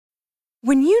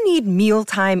When you need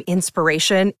mealtime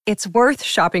inspiration, it's worth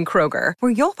shopping Kroger,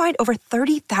 where you'll find over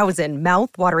 30,000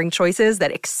 mouth-watering choices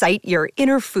that excite your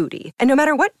inner foodie. And no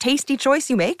matter what tasty choice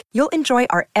you make, you'll enjoy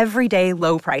our everyday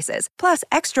low prices, plus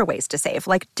extra ways to save,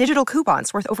 like digital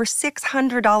coupons worth over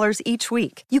 $600 each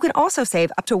week. You can also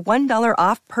save up to $1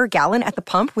 off per gallon at the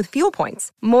pump with fuel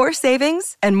points. More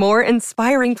savings and more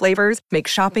inspiring flavors make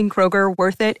shopping Kroger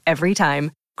worth it every time.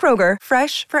 Kroger,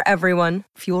 fresh for everyone.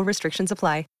 Fuel restrictions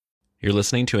apply. You're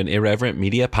listening to an Irreverent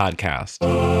Media podcast.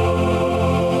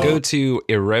 Go to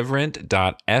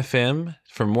irreverent.fm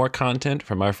for more content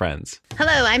from our friends.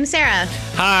 Hello, I'm Sarah.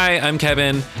 Hi, I'm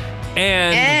Kevin.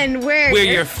 And we're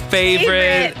your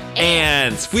favorite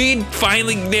ants. We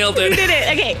finally nailed it. We did it.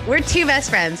 Okay, we're two best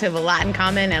friends who have a lot in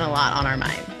common and a lot on our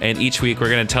mind. And each week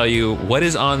we're going to tell you what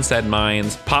is on said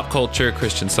minds, pop culture,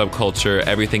 Christian subculture,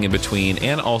 everything in between.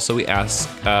 And also we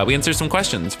answer some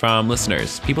questions from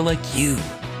listeners, people like you.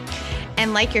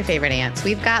 And like your favorite ants,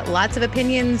 we've got lots of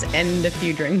opinions and a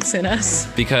few drinks in us.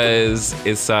 Because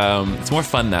it's more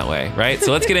fun that way, right?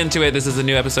 So let's get into it. This is a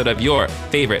new episode of Your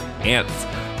Favorite Ants.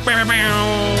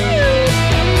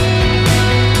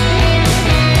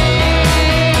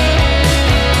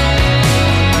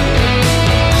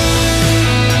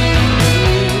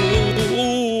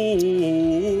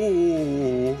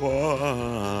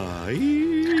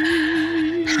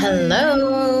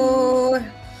 Hello.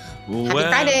 Happy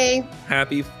Friday.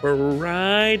 Happy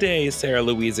Friday, Sarah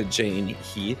Louisa Jane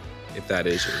Heath, if that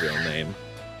is your real name.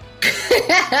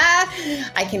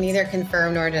 I can neither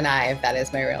confirm nor deny if that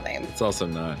is my real name. It's also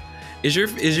not. Is your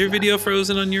video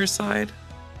frozen on your side?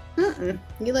 Mm-mm.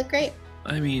 You look great.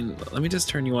 I mean, let me just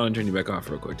turn you on and turn you back off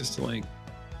real quick, just to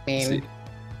see.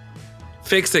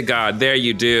 Fix it, God. There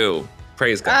you do.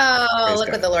 Praise God. Oh, Praise look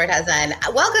God. what the Lord has done.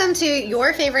 Welcome to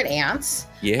Your Favorite Ants.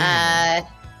 Yeah.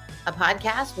 A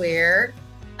podcast where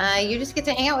you just get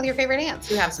to hang out with your favorite ants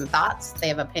who have some thoughts. They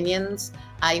have opinions.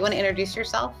 You want to introduce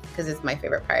yourself? Because it's my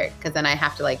favorite part. Because then I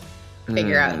have to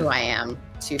figure out who I am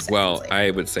 2 seconds later.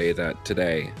 I would say that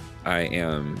today I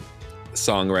am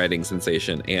songwriting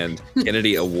sensation and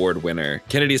Kennedy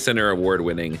Center Award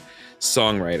winning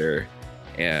songwriter,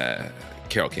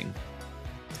 Carole King.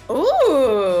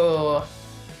 Ooh,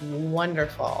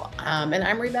 wonderful. And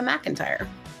I'm Reba McEntire.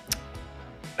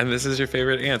 And this is your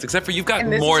favorite ants, except for you've got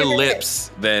more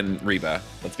lips than Reba.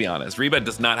 Let's be honest. Reba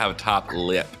does not have a top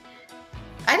lip.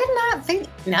 I did not think.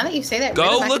 Now that you say that,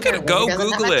 go look at it. Go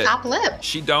Google it. Top lip.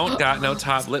 She don't got no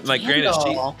top lip. Like,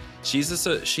 granted, she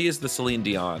is the Celine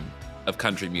Dion of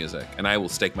country music, and I will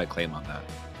stake my claim on that.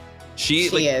 She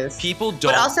is. People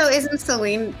don't. But also, isn't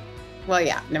Celine? Well,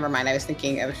 yeah. Never mind. I was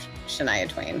thinking of Shania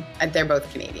Twain. They're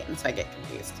both Canadian, so I get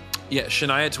confused. Yeah,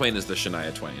 Shania Twain is the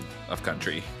Shania Twain of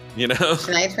country. You know,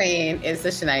 Shania Twain is the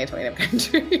Shania Twain of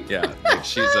country. Yeah,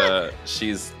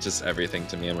 she's just everything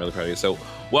to me. I'm really proud of you. So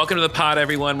welcome to the pod,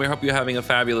 everyone. We hope you're having a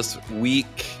fabulous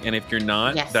week. And if you're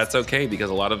not, That's okay, because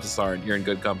a lot of us aren't. You're in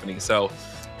good company. So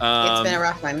it's been a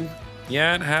rough one.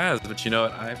 Yeah, it has. But you know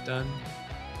what I've done?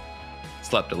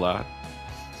 Slept a lot.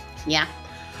 Yeah,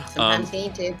 sometimes you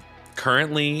need to.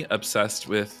 Currently obsessed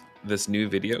with this new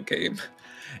video game.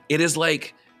 It is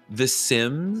like The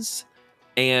Sims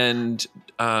and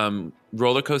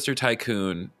Roller Coaster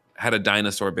Tycoon had a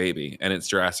dinosaur baby, and it's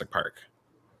Jurassic Park.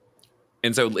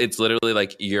 And so it's literally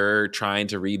like you're trying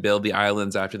to rebuild the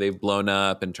islands after they've blown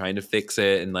up and trying to fix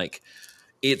it. And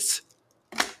it's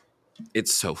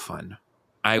so fun.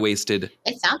 I wasted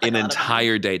an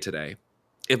entire day today.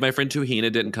 If my friend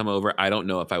Tuhina didn't come over, I don't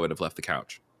know if I would have left the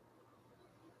couch.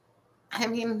 I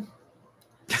mean,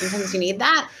 sometimes you need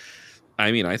that.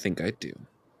 I mean, I think I do.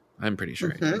 I'm pretty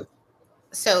sure I do.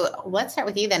 So let's start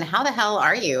with you then. How the hell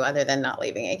are you other than not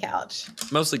leaving a couch?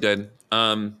 Mostly good.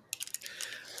 I'm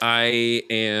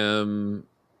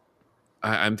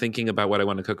thinking about what I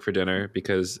want to cook for dinner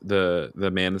because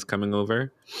the man is coming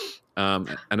over.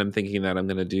 And I'm thinking that I'm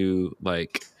going to do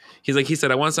he said,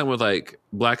 I want something with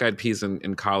black-eyed peas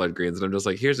and collard greens. And I'm just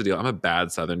like, here's the deal. I'm a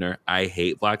bad Southerner. I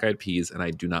hate black-eyed peas and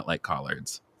I do not like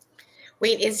collards.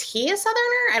 Wait, is he a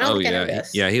Southerner? I don't think I know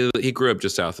this. He grew up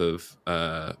just south of,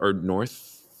 or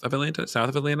north of Atlanta, south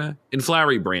of Atlanta, in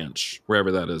Flowery Branch,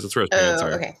 wherever that is. That's where his parents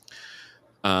are. Okay.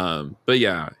 But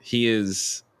yeah, he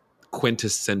is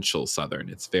quintessential Southern.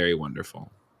 It's very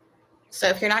wonderful. So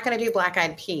if you're not going to do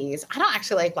black-eyed peas, I don't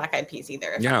actually like black-eyed peas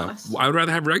either. Yeah, I would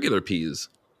rather have regular peas.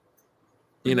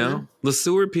 You know, Le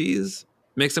Sueur peas,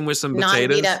 mix them with some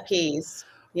potatoes. Non-beat-up peas,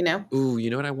 you know? Ooh,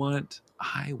 you know what I want?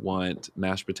 I want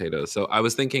mashed potatoes. So I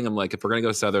was thinking, I'm like, if we're going to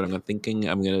go Southern, I'm thinking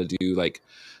I'm going to do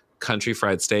country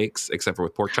fried steaks, except for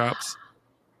with pork chops.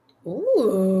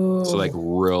 Ooh. So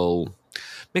real,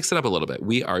 mix it up a little bit.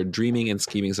 We are dreaming and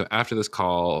scheming. So after this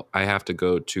call, I have to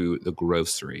go to the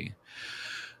grocery.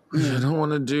 I don't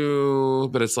want to do,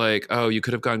 but it's like, oh, you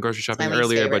could have gone grocery shopping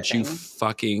earlier, but you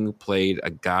fucking played a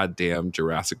goddamn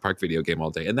Jurassic Park video game all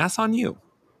day. And that's on you.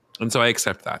 And so I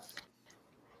accept that.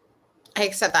 I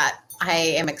accept that. I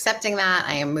am accepting that.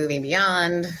 I am moving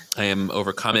beyond. I am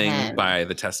overcoming by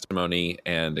the testimony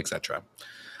and etc.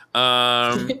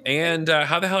 And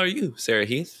how the hell are you, Sarah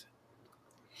Heath?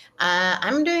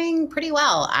 I'm doing pretty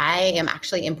well. I am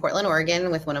actually in Portland,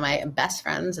 Oregon with one of my best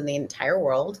friends in the entire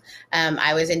world.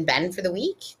 I was in Bend for the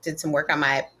week, did some work on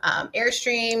my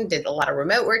Airstream, did a lot of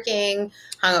remote working,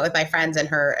 hung out with my friends and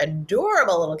her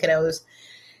adorable little kiddos,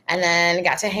 and then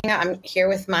got to hang out. I'm here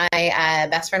with my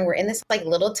best friend. We're in this like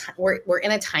little, we're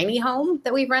in a tiny home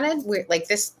that we've rented. We're like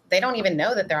this, they don't even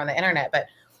know that they're on the internet, but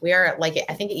we are like,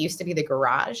 I think it used to be the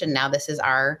garage, and now this is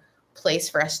our place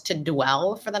for us to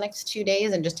dwell for the next 2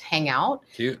 days and just hang out.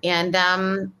 Cute. And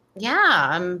I'm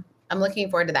looking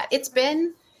forward to that. It's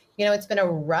been a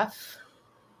rough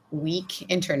week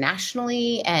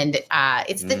internationally, and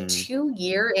it's the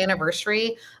 2-year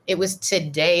anniversary. It was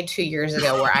today 2 years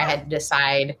ago where I had to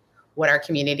decide what our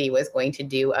community was going to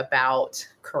do about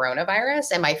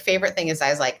coronavirus. And my favorite thing is I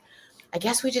was like, I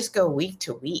guess we just go week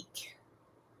to week.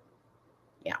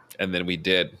 Yeah. And then we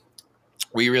did.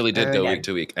 We really did go week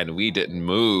to week, and we didn't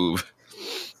move.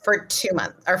 For 2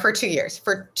 months, or for 2 years,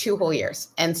 for 2 whole years.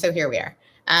 And so here we are.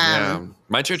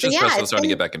 My church is supposed to start to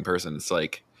get back in person. It's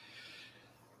like,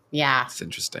 it's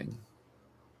interesting.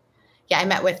 Yeah, I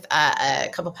met with a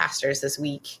couple pastors this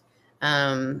week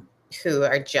who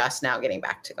are just now getting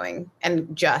back to going.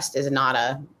 And just is not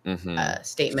a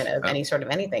statement of any sort of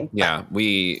anything. Yeah,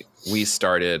 we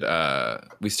started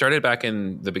back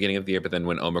in the beginning of the year, but then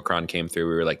when Omicron came through,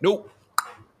 we were like, nope.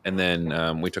 And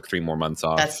then we took 3 more months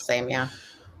off. That's the same, yeah.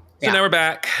 So now we're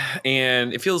back,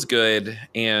 and it feels good.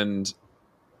 And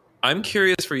I'm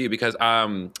curious for you because, I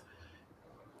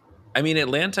mean,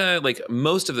 Atlanta, like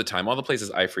most of the time, all the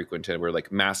places I frequented were like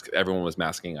everyone was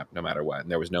masking up no matter what. And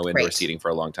there was no indoor seating for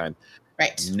a long time.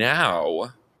 Right.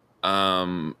 Now,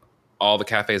 all the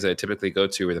cafes that I typically go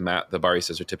to where the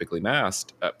baristas are typically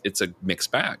masked, it's a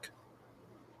mixed bag.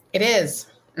 It is.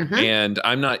 Mm-hmm. And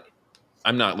I'm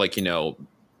not like,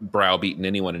 browbeating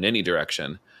anyone in any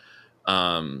direction.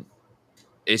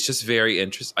 It's just very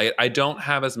interesting. I don't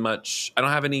have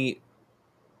any,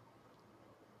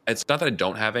 it's not that I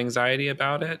don't have anxiety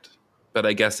about it, but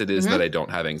I guess it is that I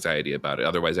don't have anxiety about it.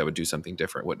 Otherwise I would do something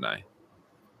different, wouldn't I?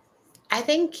 I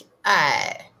think,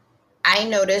 I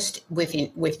noticed with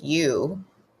you,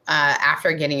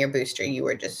 after getting your booster,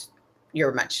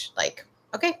 you're much like,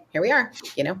 okay, here we are,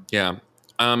 Yeah.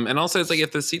 And also it's like,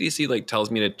 if the CDC like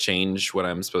tells me to change what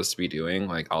I'm supposed to be doing,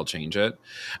 like I'll change it.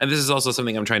 And this is also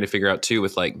something I'm trying to figure out too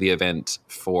with like the event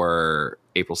for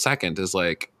April 2nd is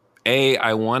like,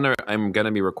 I'm going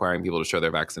to be requiring people to show their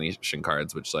vaccination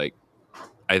cards, which like,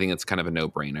 I think it's kind of a no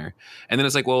brainer. And then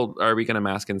it's like, well, are we going to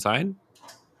mask inside? ?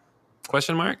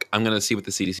 I'm going to see what the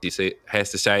CDC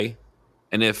has to say.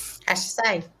 And if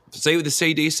say what the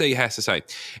CDC has to say.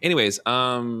 Anyways, I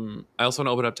also want to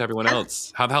open it up to everyone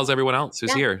else. How the hell's everyone else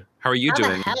who's here? How are you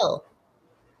doing? How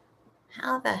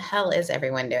the hell is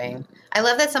everyone doing? I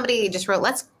love that somebody just wrote,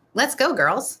 let's go,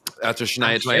 girls. That's what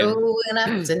Shania Twain. Showing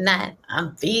up tonight.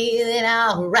 I'm feeling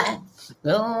all right.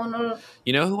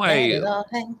 You know who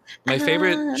my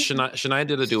favorite, Shania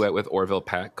did a duet with Orville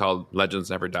Peck called Legends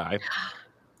Never Die.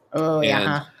 Oh,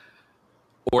 yeah.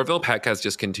 Orville Peck has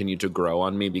just continued to grow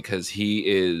on me because he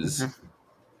is,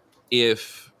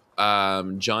 if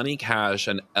Johnny Cash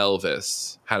and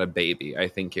Elvis had a baby, I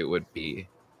think it would be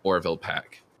Orville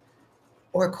Peck.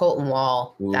 Or Colton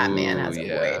Wall. That man has a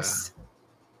voice.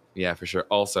 Yeah, for sure.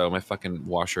 Also, my fucking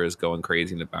washer is going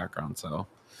crazy in the background. So,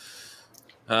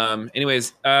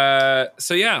 anyways,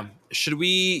 so yeah, should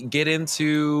we get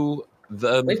into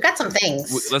the? We've got some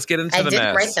things. Let's get into the mess. I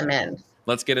did write them in.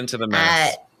 Let's get into the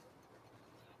mess.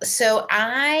 So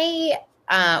I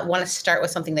want to start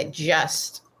with something that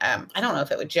just, I don't know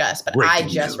if it would but I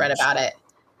just read about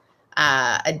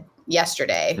it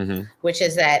yesterday, which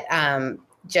is that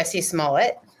Jussie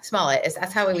Smollett,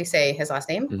 that's how we say his last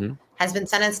name, has been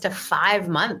sentenced to 5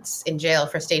 months in jail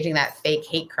for staging that fake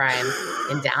hate crime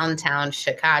in downtown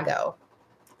Chicago.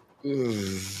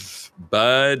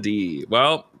 Buddy.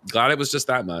 Well, glad it was just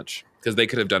that much because they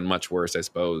could have done much worse, I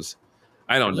suppose.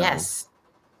 I don't know. Yes.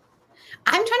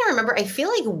 I'm trying to remember. I feel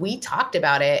like we talked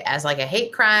about it as like a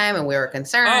hate crime and we were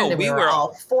concerned and we were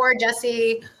all for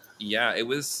Jussie. Yeah, it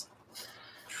was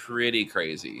pretty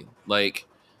crazy. Like,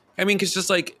 I mean, because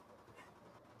just like,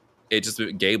 it just,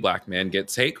 a gay black man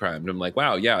gets hate crimed. I'm like,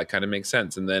 wow, yeah, it kind of makes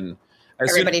sense. And then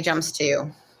everybody jumps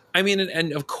to. I mean,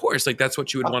 and of course, like that's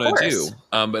what you would want to do.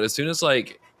 But as soon as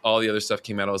like all the other stuff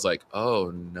came out, I was like,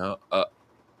 oh no.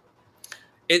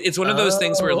 It's one of those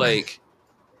things where like,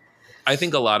 I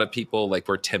think a lot of people like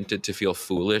were tempted to feel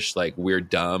foolish, like we're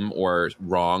dumb or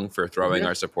wrong for throwing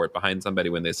our support behind somebody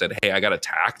when they said, hey, I got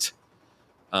attacked.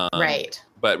 Right.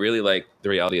 But really, like the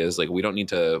reality is like, we don't need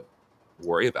to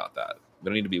worry about that. We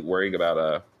don't need to be worrying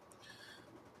about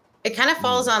it kind of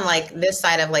falls on like this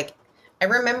side of like, I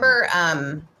remember,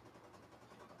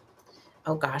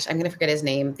 oh gosh, I'm going to forget his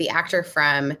name. The actor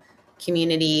from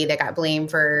Community that got blamed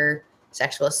for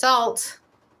sexual assault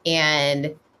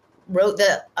and wrote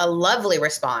a lovely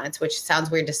response, which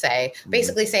sounds weird to say,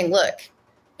 basically saying, look,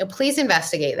 please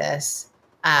investigate this.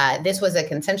 This was a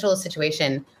consensual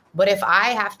situation. But if I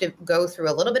have to go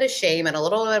through a little bit of shame and a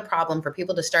little bit of problem for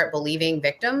people to start believing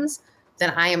victims, then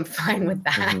I am fine with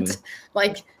that.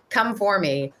 Like, come for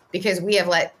me, because we have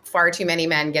let far too many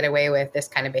men get away with this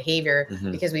kind of behavior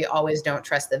because we always don't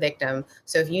trust the victim.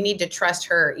 So if you need to trust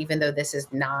her, even though this is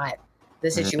not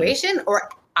the situation, or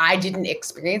I didn't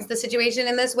experience the situation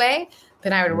in this way,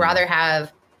 then I would rather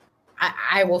have,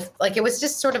 I will, like, it was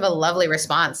just sort of a lovely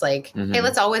response. Like, hey,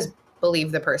 let's always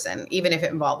believe the person, even if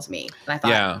it involves me. And I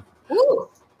thought, ooh.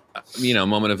 You know,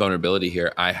 moment of vulnerability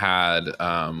here. I had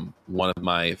one of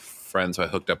my friends who I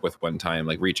hooked up with one time,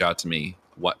 like reach out to me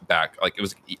like it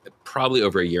was probably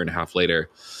over a year and a half later,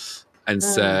 and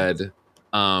said,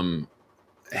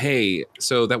 hey,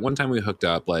 so that one time we hooked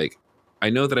up, like, I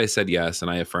know that I said yes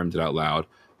and I affirmed it out loud,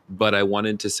 but I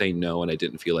wanted to say no and I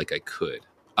didn't feel like I could.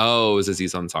 Oh, it was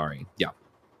Aziz Ansari. Yeah.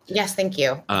 Yes, thank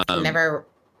you.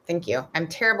 Thank you. I'm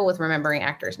terrible with remembering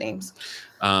actors' names.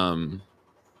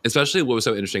 Especially what was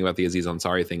so interesting about the Aziz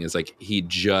Ansari thing is like he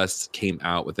just came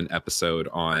out with an episode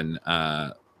on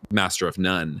Master of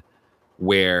None,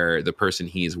 where the person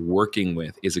he's working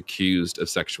with is accused of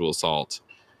sexual assault.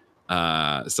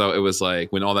 So it was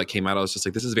like when all that came out, I was just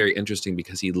like, this is very interesting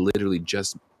because he literally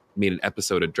just made an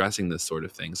episode addressing this sort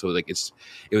of thing. So like it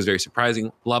was very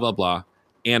surprising, blah, blah, blah.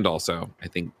 And also, I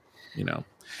think, you know,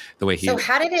 the way he... So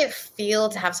how did it feel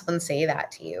to have someone say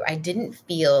that to you? I didn't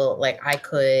feel like I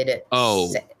could... I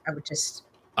would just...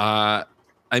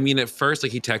 I mean, at first,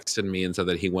 like he texted me and said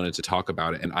that he wanted to talk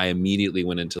about it. And I immediately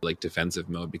went into like defensive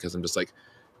mode because I'm just like,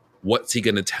 what's he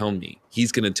going to tell me?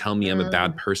 He's going to tell me I'm a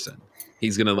bad person.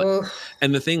 He's going to like,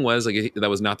 and the thing was like, that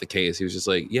was not the case. He was just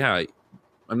like, yeah,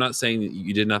 I'm not saying that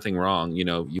you did nothing wrong. You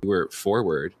know, you were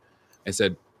forward. I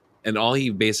said, and all he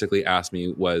basically asked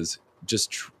me was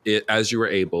just as you were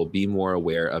able, be more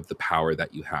aware of the power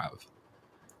that you have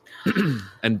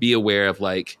and be aware of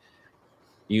like,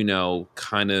 you know,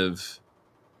 kind of.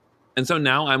 And so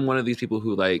now I'm one of these people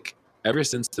who like, ever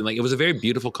since then, like, it was a very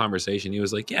beautiful conversation. He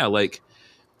was like, yeah, like,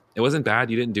 it wasn't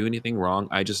bad. You didn't do anything wrong.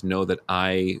 I just know that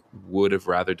I would have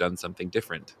rather done something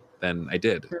different than I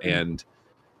did. And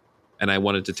I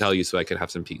wanted to tell you so I could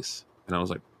have some peace. And I was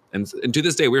like, and to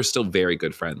this day, we're still very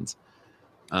good friends.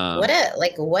 What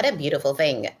a beautiful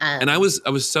thing. And I was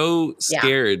so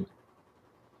scared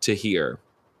to hear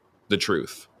the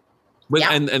truth.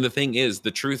 And the thing is,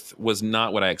 the truth was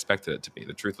not what I expected it to be.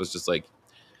 The truth was just like,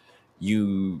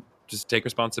 you just take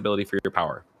responsibility for your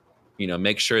power. You know,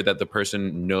 make sure that the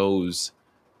person knows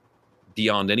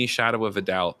beyond any shadow of a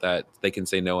doubt that they can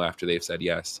say no after they've said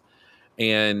yes.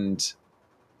 And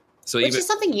so which is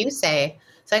something you say.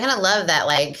 So I kind of love that,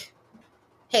 like,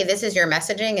 hey, this is your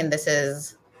messaging and this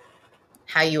is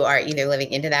how you are either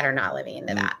living into that or not living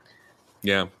into that.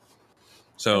 Yeah.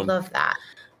 So I love that.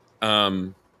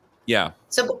 Yeah.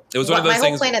 So it was one of those my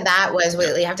things. whole point of that was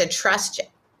we have to trust,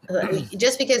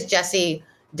 just because Jesse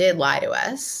did lie to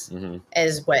us,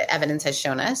 is what evidence has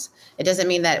shown us. It doesn't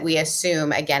mean that we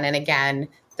assume again and again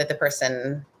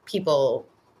that people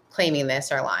claiming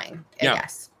this are lying. I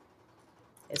guess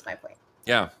is my point.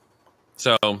 Yeah.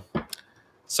 So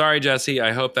sorry, Jesse.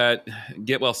 I hope that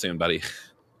get well soon, buddy.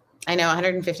 I know,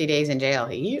 150 days in jail.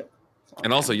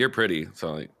 And also, you're pretty.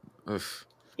 So like, oof.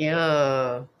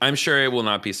 Yeah. I'm sure it will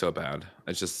not be so bad.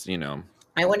 It's just, you know.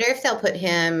 I wonder if they'll put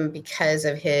him because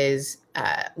of his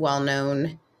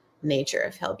well-known nature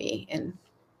of Helby, and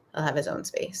he'll have his own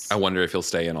space. I wonder if he'll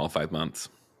stay in all 5 months.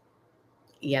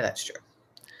 Yeah, that's true.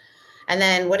 And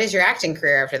then what is your acting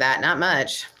career after that? Not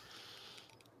much.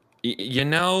 You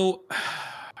know.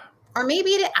 Or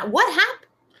maybe what happened?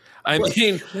 I mean,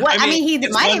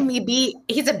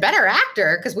 he's a better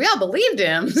actor because we all believed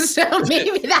him. So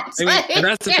maybe that's and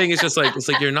that's the thing. It's just like, it's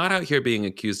like, you're not out here being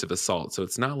accused of assault. So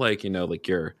it's not like, you know, like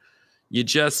you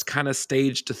just kind of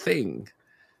staged a thing,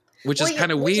 which is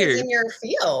kind of weird. Is in your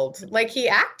field. Like, he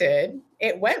acted,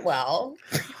 it went well.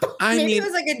 Maybe it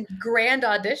was like a grand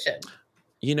audition.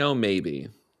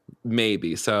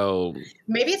 Maybe. So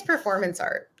Maybe it's performance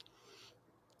art.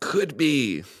 could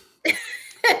be.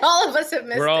 All of us have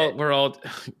missed it. We're all.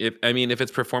 If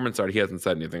it's performance art, he hasn't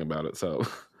said anything about it. So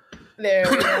There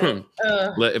we go.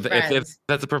 if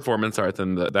that's a performance art,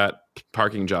 then that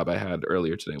parking job I had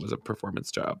earlier today was a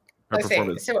performance job.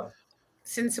 Okay, so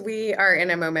since we are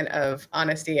in a moment of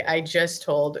honesty, I just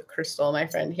told Crystal, my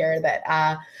friend here, that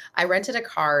I rented a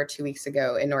car 2 weeks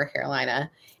ago in North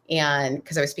Carolina, and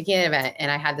because I was speaking at an event,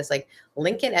 and I had this like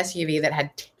Lincoln SUV that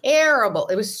had terrible.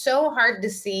 It was so hard to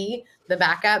see the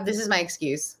backup. This is my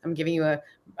excuse. I'm giving you a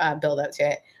build up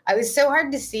to it. I was so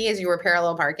hard to see as you were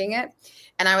parallel parking it.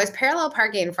 And I was parallel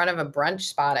parking in front of a brunch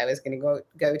spot I was going to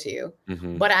go to.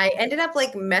 Mm-hmm. But I ended up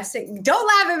like messing. Don't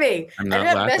laugh at me. I'm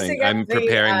not laughing. I'm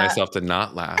preparing myself to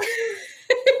not laugh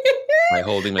by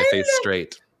holding my face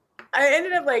straight. I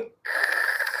ended up like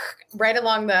right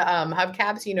along the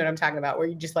hubcaps. You know what I'm talking about, where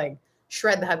you just like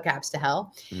shred the hubcaps to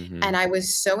hell. Mm-hmm. And I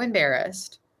was so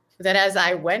embarrassed that as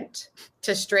I went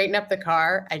to straighten up the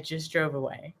car, I just drove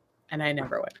away and I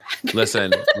never went back.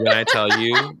 Listen, when I tell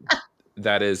you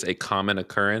that is a common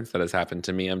occurrence that has happened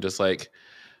to me, I'm just like,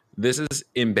 this is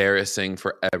embarrassing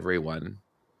for everyone.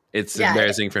 It's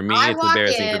embarrassing for me. It's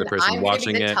embarrassing for the person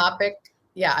watching it. I'm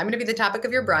going to be the topic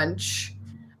of your brunch.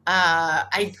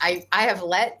 I have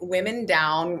let women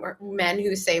down, men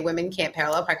who say women can't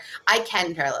parallel park. I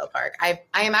can parallel park. I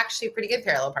am actually a pretty good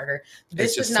parallel parker.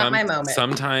 This was not my moment.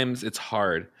 Sometimes it's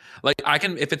hard. Like I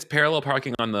can, if it's parallel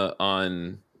parking on,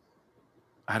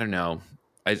 I don't know.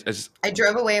 I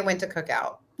drove away and went to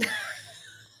Cookout.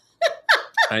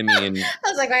 I mean, I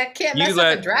was like, I can't mess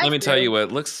up a drive. Let me tell you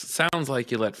what sounds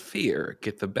like you let fear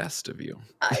get the best of you.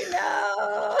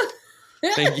 I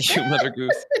know. Thank you, Mother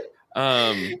Goose.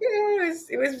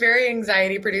 It was very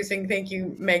anxiety producing. Thank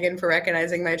you, Megan, for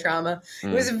recognizing my trauma. It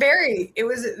was very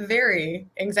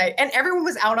anxiety, and everyone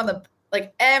was out on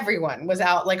everyone was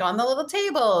out like on the little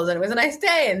tables, and it was a nice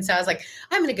day. And so I was like,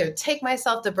 I'm going to go take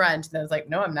myself to brunch. And I was like,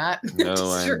 no, I'm not. No,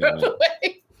 I know.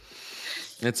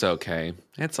 It's okay.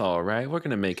 It's all right. We're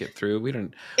going to make it through. We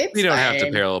don't have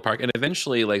to parallel park. And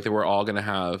eventually, like, we're all going to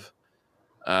have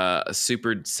a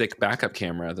super sick backup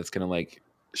camera that's going to like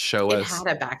show us. It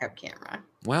had a backup camera.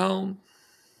 Well,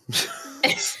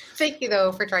 thank you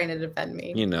though for trying to defend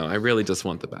me. I really just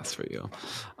want the best for you.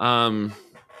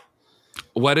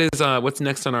 What's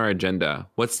next on our agenda?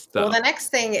 The next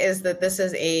thing is that this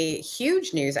is a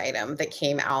huge news item that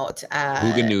came out.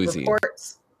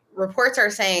 Reports are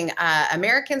saying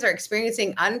Americans are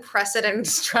experiencing unprecedented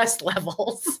stress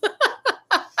levels.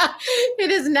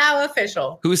 It is now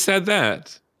official. Who said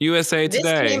that? USA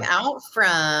Today. This came out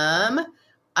from,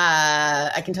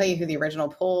 I can tell you who the original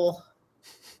poll.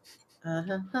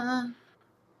 I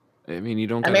mean, you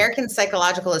don't. American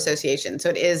Psychological Association. So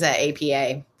it is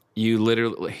APA. You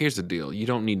literally, here's the deal. You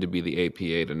don't need to be the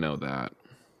APA to know that.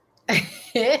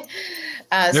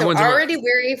 So already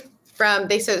weary from,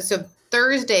 so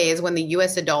Thursday is when the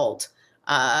U.S. adult,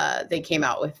 they came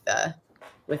out with the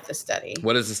study.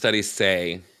 What does the study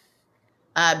say?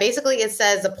 Basically, it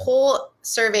says the poll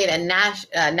surveyed a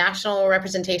national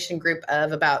representation group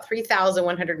of about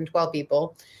 3,112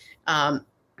 people.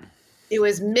 It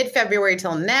was mid-February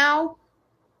till now,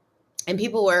 and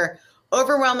people were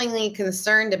overwhelmingly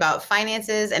concerned about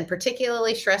finances and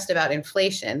particularly stressed about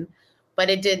inflation, but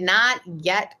it did not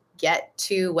yet get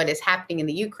to what is happening in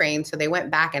the Ukraine. So they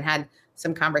went back and had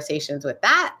some conversations with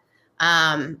that.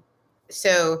 The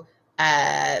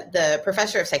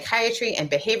professor of psychiatry and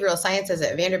behavioral sciences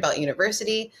at Vanderbilt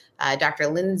University, Dr.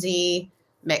 Lindsay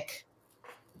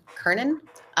McKernan,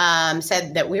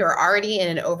 said that we were already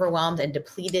in an overwhelmed and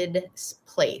depleted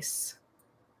place.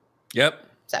 Yep.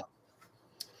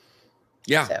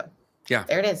 Yeah.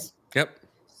 There it is. Yep.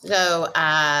 So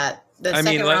the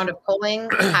second round of polling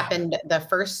happened the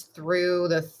 1st through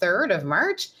the 3rd of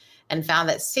March and found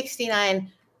that 69%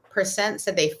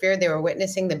 said they feared they were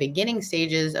witnessing the beginning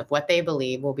stages of what they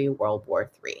believe will be World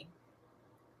War III.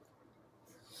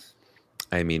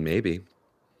 I mean, maybe.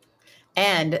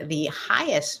 And the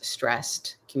highest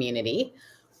stressed community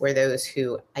were those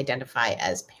who identify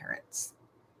as parents.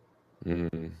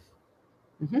 Mm-hmm.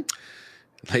 Mm-hmm.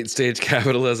 Late stage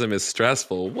capitalism is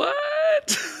stressful.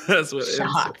 What? That's what.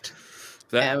 Shocked.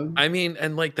 I mean,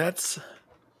 and like that's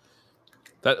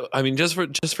that. I mean, just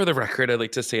for the record, I'd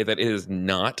like to say that it is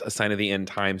not a sign of the end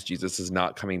times. Jesus is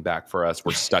not coming back for us.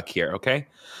 We're stuck here. Okay.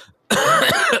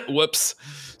 Whoops.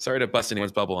 Sorry to bust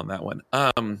anyone's bubble on that one.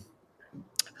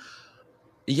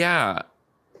 Yeah.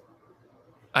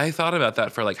 I thought about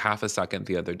that for like half a second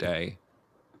the other day.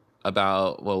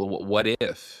 About what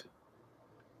if?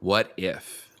 What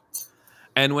if?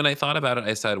 And when I thought about it,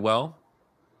 I said, well,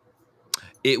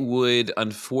 it would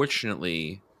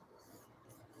unfortunately,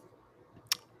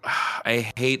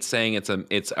 I hate saying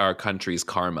it's our country's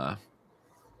karma,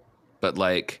 but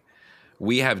like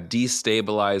we have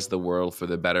destabilized the world for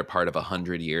the better part of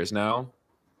 100 years now.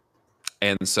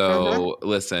 And so,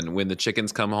 listen, when the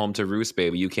chickens come home to roost,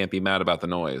 baby, you can't be mad about the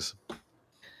noise.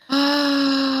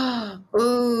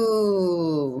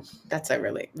 Ooh, that's a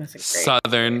great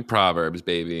Southern Proverbs,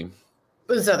 baby.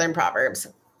 Southern Proverbs.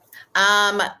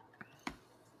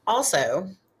 Also,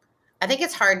 I think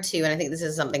it's hard too, and I think this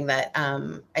is something that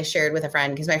I shared with a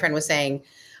friend, because my friend was saying,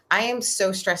 I am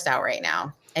so stressed out right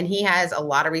now. And he has a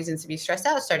lot of reasons to be stressed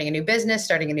out, starting a new business,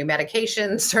 starting a new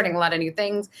medication, starting a lot of new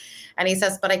things. And he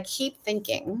says, but I keep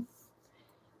thinking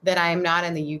that I am not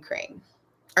in the Ukraine.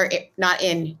 Or not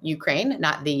in Ukraine,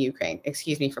 not the Ukraine.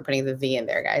 Excuse me for putting the V in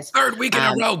there, guys. Third week in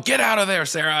a row. Get out of there,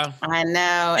 Sarah. I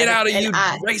know. Get out of you,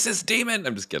 racist demon.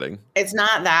 I'm just kidding. It's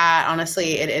not that.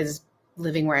 Honestly, it is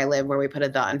living where I live, where we put a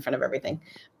the in front of everything.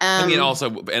 I mean, also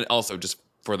just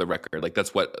for the record, like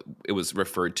that's what it was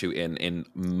referred to in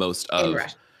most of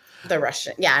the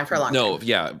Russian. Yeah, and for a long time. No,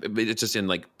 yeah. It's just in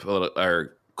like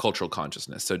our cultural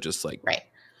consciousness. So just like. Right.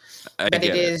 But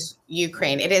it is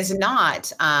Ukraine. It is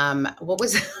not. What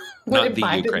did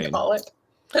Biden Ukraine. Call it?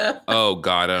 Oh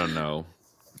God, I don't know.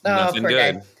 Nothing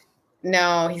good. Guy.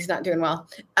 No, he's not doing well.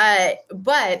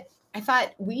 But I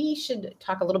thought we should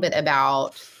talk a little bit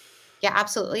about. Yeah,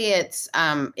 absolutely. It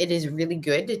is really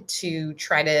good to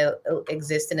try to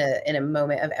exist in a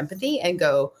moment of empathy and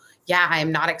go, yeah,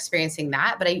 I'm not experiencing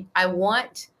that, but I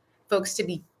want folks to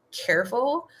be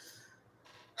careful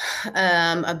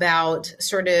about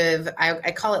sort of,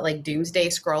 I call it like doomsday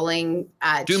scrolling.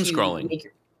 Doom scrolling.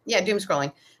 Doom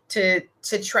scrolling to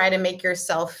try to make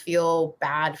yourself feel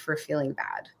bad for feeling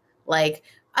bad. Like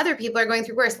other people are going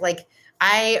through worse. Like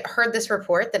I heard this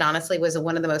report that honestly was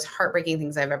one of the most heartbreaking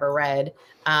things I've ever read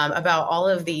about all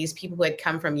of these people who had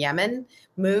come from Yemen,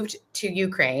 moved to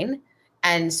Ukraine.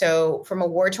 And so from a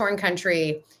war-torn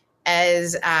country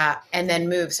and then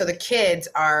moved. So the kids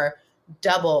are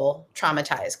double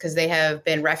traumatized because they have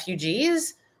been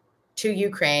refugees to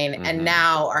Ukraine and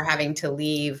now are having to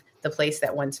leave the place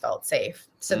that once felt safe.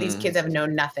 So these kids have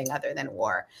known nothing other than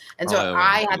war. And so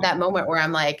I had that moment where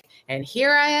I'm like, and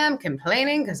here I am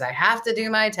complaining because I have to do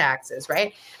my taxes,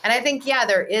 right? And I think, yeah,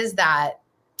 there is that.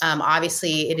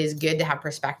 Obviously, it is good to have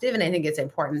perspective, and I think it's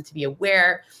important to be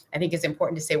aware. I think it's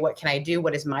important to say, what can I do?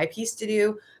 What is my piece to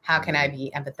do? How can I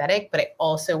be empathetic? But I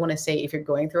also want to say, if you're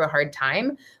going through a hard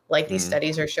time, like these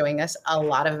studies are showing us, a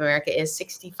lot of America is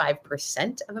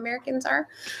 65% of Americans are.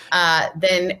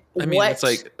 Then I mean, it's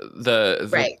like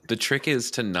the trick is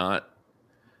to not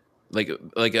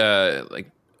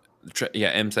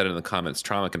M said it in the comments,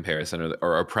 trauma comparison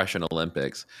or oppression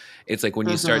Olympics. It's like when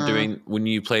you start when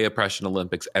you play oppression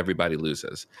Olympics, everybody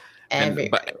loses. And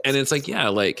it's like, yeah,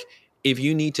 like if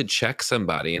you need to check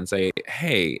somebody and say,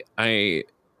 hey,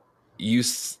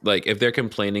 if they're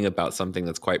complaining about something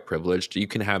that's quite privileged, you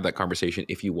can have that conversation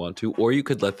if you want to, or you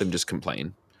could let them just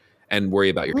complain and worry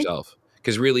about yourself.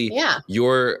 Because really,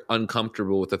 you're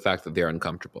uncomfortable with the fact that they're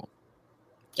uncomfortable.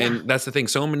 Yeah. And that's the thing.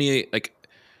 So many, like,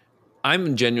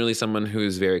 I'm genuinely someone who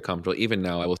is very comfortable. Even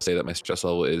now, I will say that my stress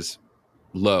level is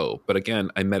low. But again,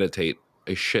 I meditate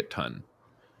a shit ton.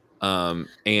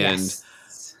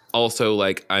 Also,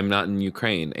 like, I'm not in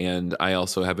Ukraine. And I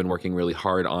also have been working really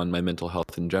hard on my mental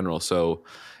health in general. So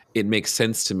it makes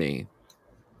sense to me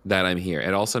that I'm here.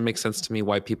 It also makes sense to me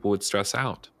why people would stress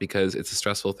out, because it's a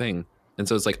stressful thing. And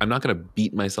so it's like, I'm not going to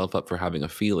beat myself up for having a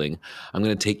feeling. I'm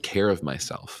going to take care of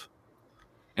myself.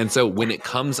 And so when it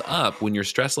comes up, when your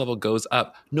stress level goes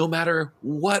up, no matter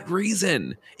what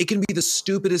reason, it can be the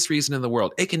stupidest reason in the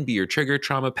world. It can be your trigger,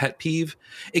 trauma, pet peeve.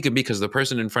 It can be because the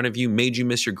person in front of you made you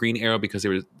miss your green arrow because they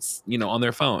were, on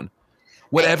their phone.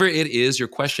 Whatever it is, your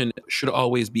question should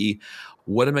always be,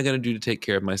 what am I going to do to take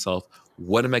care of myself?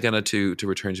 What am I going to do to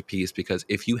return to peace? Because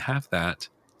if you have that,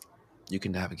 you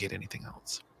can navigate anything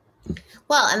else.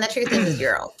 Well, and the truth is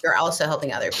you're also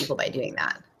helping other people by doing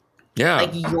that. Yeah.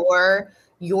 Like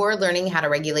you're learning how to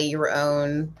regulate your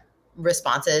own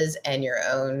responses and your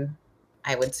own,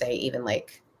 I would say, even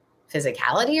like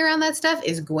physicality around that stuff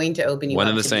is going to open you up. One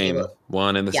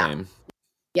and the same.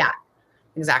 Yeah,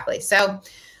 exactly. So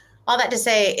all that to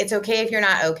say, it's okay if you're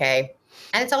not okay.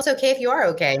 And it's also okay if you are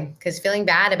okay, because feeling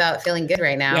bad about feeling good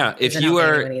right now. Yeah, if you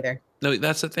are, either. No,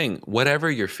 that's the thing.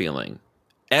 Whatever you're feeling,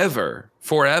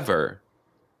 forever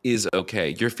is okay.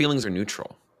 Your feelings are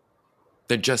neutral.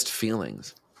 They're just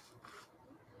feelings.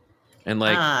 And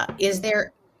like, is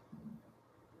there?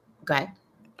 Go ahead.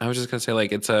 I was just gonna say,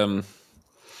 like, it's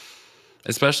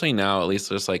Especially now, at least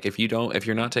there's like, if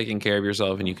you're not taking care of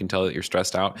yourself and you can tell that you're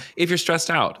stressed out, if you're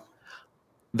stressed out,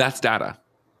 that's data.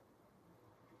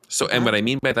 So, and what I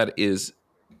mean by that is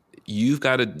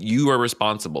you are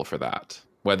responsible for that,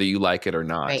 whether you like it or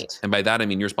not. Right. And by that, I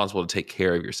mean, you're responsible to take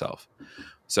care of yourself.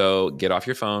 So get off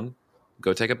your phone,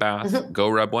 go take a bath, go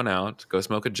rub one out, go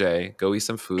smoke a J, go eat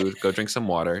some food, go drink some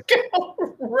water.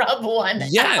 Rub one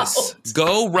Yes. out.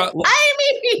 Go rub. I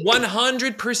mean,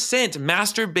 100%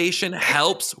 masturbation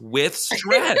helps with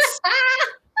stress.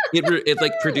 It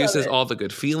like produces all the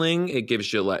good feeling. It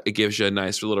gives you a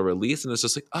nice little release, and it's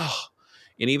just like, oh.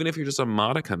 And even if you're just a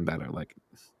modicum better, like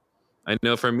I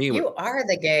know for me, you are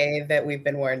the gay that we've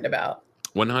been warned about.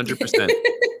 100%,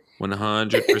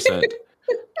 100%.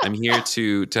 I'm here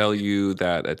to tell you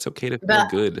that it's okay to feel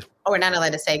good. Oh, we're not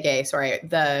allowed to say gay. Sorry.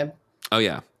 Oh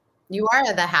yeah. You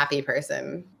are the happy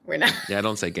person. We're not. Yeah, I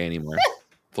don't say gay anymore.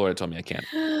 Florida told me I can't.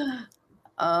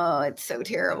 Oh, it's so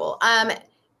terrible.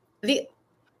 The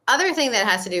other thing that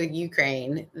has to do with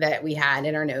Ukraine that we had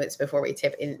in our notes before we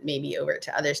tip in maybe over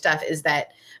to other stuff is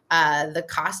that the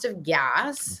cost of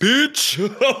gas Bitch.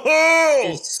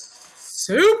 is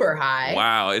super high.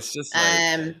 Wow. It's just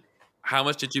like, how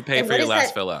much did you pay for your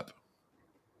last fill up?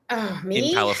 Oh,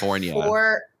 me? In California.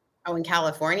 In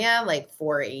California, like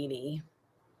 $4.80.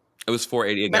 It was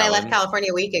 $4.80 a gallon. But I left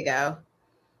California a week ago.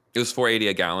 It was $4.80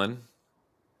 a gallon.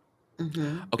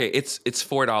 Mm-hmm. Okay, it's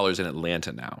 $4 in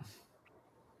Atlanta now.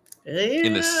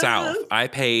 In the South, I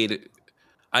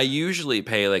usually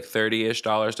pay like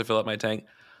 $30-ish to fill up my tank.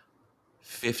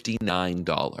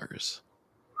 $59.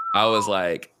 I was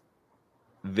like,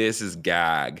 this is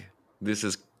gag. This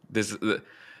is the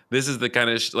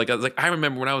kind of I was like, I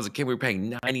remember when I was a kid, we were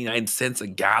paying 99 cents a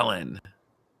gallon.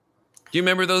 Do you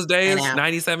remember those days?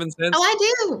 97 cents? Oh,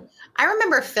 I do. I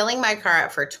remember filling my car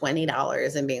up for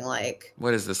 $20 and being like,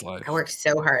 what is this like? I worked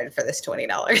so hard for this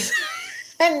 $20.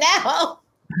 And now.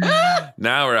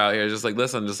 Now we're out here just like,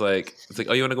 listen, just like, it's like,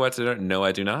 oh, you want to go out to dinner? No,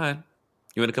 I do not.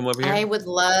 You want to come over here? I would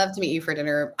love to meet you for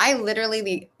dinner. I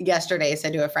literally yesterday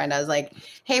said to a friend, I was like,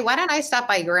 hey, why don't I stop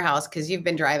by your house? Because you've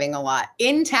been driving a lot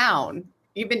in town.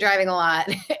 You've been driving a lot,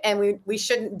 and we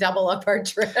shouldn't double up our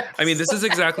trips. I mean, this is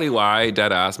exactly why,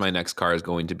 dead ass, my next car is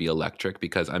going to be electric,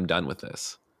 because I'm done with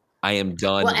this. I am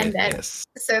done with this.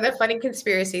 So the funny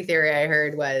conspiracy theory I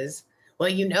heard was, well,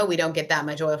 we don't get that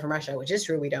much oil from Russia, which is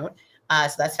true, we don't.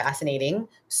 So that's fascinating.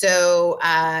 So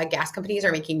gas companies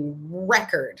are making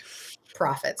record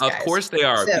profits, guys. Of course they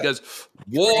are, because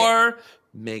war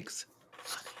makes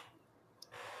money.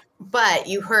 But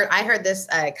I heard this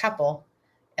couple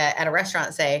at a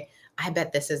restaurant say, I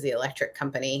bet this is the electric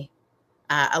car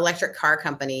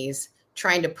companies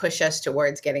trying to push us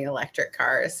towards getting electric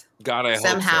cars. God, I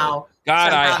somehow, hope so. God,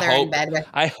 somehow I they're hope. In bed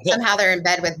somehow they're in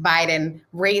bed with Biden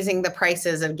raising the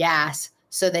prices of gas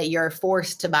so that you're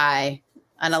forced to buy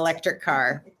an electric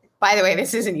car. By the way,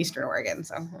 this is in Eastern Oregon,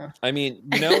 so. I mean,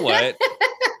 you know what?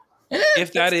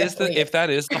 if that is the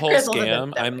whole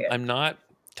scam, I'm not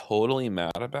totally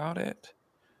mad about it.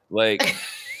 Like,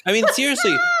 I mean,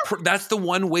 seriously, that's the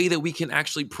one way that we can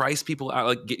actually price people out,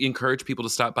 like encourage people to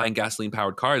stop buying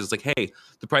gasoline-powered cars. It's like, hey,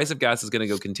 the price of gas is going to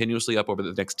go continuously up over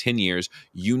the next 10 years.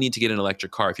 You need to get an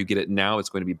electric car. If you get it now, it's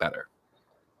going to be better.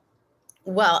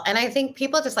 Well, and I think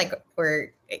people just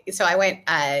so I went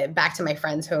back to my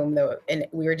friend's home, though, and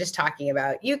we were just talking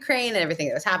about Ukraine and everything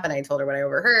that was happening. I told her what I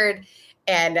overheard.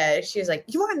 And she was like,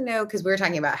 you want to know? Because we were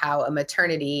talking about how a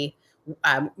maternity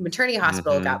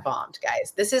hospital got bombed,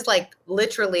 guys. This is like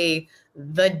literally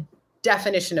the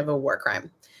definition of a war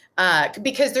crime,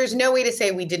 because there's no way to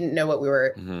say we didn't know what we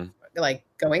were like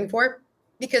going for,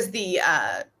 because the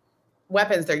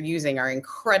weapons they're using are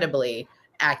incredibly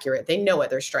accurate. They know what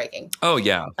they're striking. Oh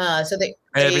yeah. So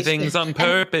everything's on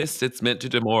purpose. It's meant to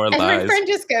demoralize. And my friend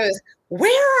just goes,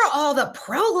 where are all the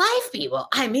pro-life people?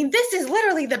 I mean, this is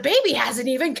literally, the baby hasn't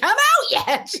even come out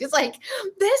yet. She's like,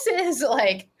 this is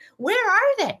like, where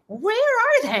are they? Where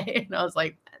are they? And I was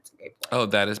like, that's a great point. Oh,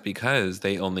 that is because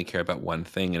they only care about one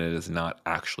thing, and it is not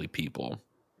actually people.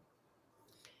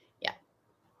 Yeah.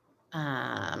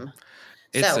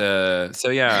 So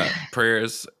yeah,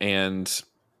 prayers and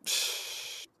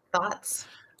thoughts,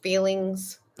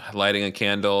 feelings. Lighting a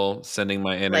candle, sending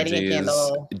my energies,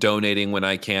 donating when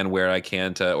I can, where I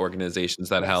can, to organizations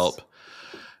that help.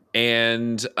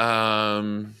 And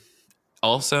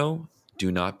also,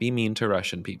 do not be mean to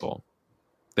Russian people.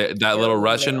 That little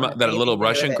Russian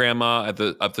grandma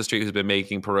up the street who's been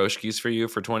making pierogies for you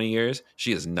for 20 years,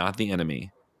 she is not the enemy.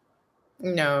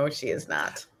 No, she is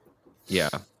not. Yeah.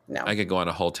 No. I could go on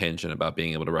a whole tangent about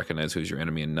being able to recognize who's your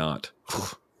enemy and not.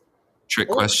 Trick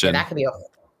question. That could be a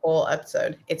whole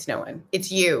episode. It's no one.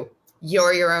 It's you.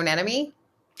 you're your own enemy.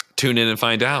 Tune in and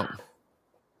find out.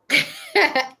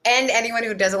 And anyone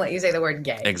who doesn't let you say the word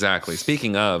gay. Exactly.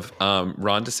 Speaking of,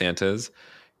 Ron DeSantis,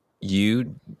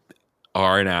 you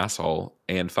are an asshole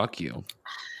and fuck you.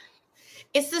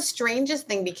 It's the strangest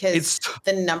thing because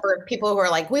the number of people who are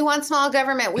like, we want small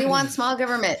government. We want small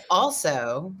government.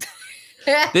 Also.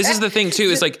 This is the thing too,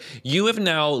 is like you have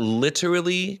now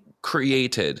literally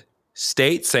created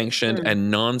state sanctioned and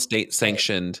non-state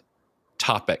sanctioned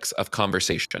topics of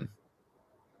conversation.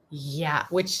 Yeah.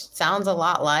 Which sounds a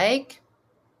lot like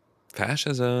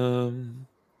fascism.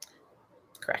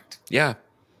 Correct. Yeah.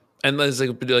 And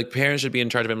like parents should be in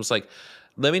charge of it. It's like,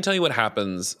 let me tell you what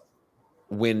happens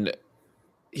when,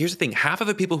 here's the thing. Half of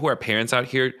the people who are parents out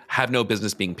here have no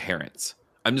business being parents.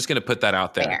 I'm just going to put that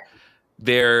out there. Fair.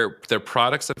 They're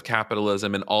products of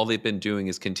capitalism, and all they've been doing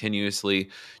is continuously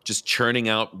just churning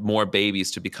out more babies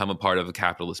to become a part of the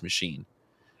capitalist machine.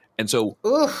 And so,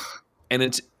 and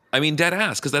it's, I mean, dead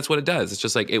ass, because that's what it does. It's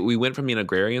just like, we went from an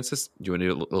agrarian system. Do you want to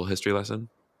do a little history lesson?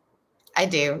 I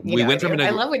do. I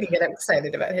love when you get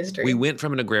excited about history. We went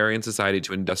from an agrarian society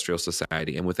to industrial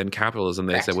society. And within capitalism,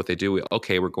 they said what they do,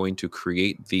 we're going to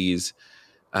create these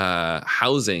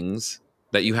housings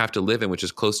that you have to live in, which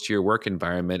is close to your work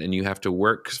environment. And you have to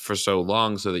work for so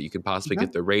long so that you can possibly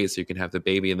get the raise so you can have the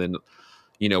baby. And then,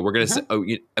 we're going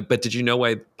to but did you know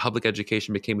why public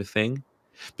education became a thing?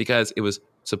 Because it was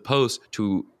supposed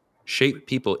to shape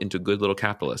people into good little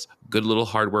capitalists, good little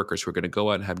hard workers who are going to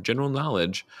go out and have general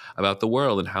knowledge about the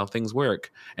world and how things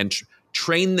work, and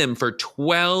train them for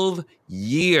 12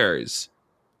 years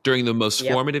during the most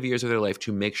formative years of their life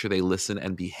to make sure they listen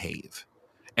and behave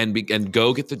and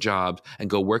go get the job and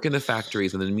go work in the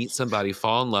factories and then meet somebody,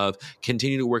 fall in love,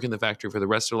 continue to work in the factory for the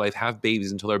rest of their life, have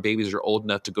babies until their babies are old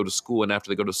enough to go to school. And after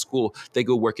they go to school, they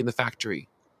go work in the factory,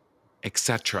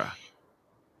 etc.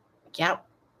 Yeah.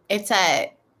 It's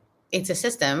a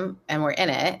system and we're in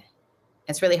it.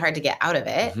 It's really hard to get out of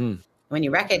it. When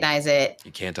you recognize it,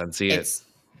 you can't unsee it.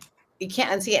 You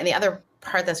can't unsee it. And the other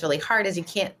part that's really hard is you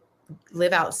can't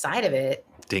live outside of it.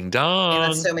 Ding dong.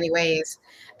 In so many ways.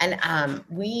 And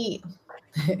we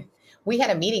had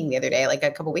a meeting the other day, like a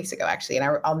couple weeks ago, actually.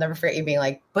 And I'll never forget you being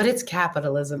like, but it's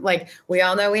capitalism. Like, we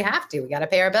all know we have to. We got to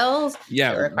pay our bills.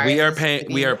 Yeah,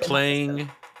 we are playing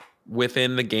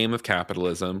within the game of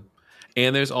capitalism.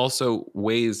 And there's also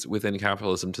ways within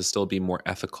capitalism to still be more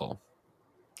ethical.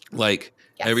 Like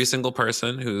every single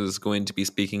person who's going to be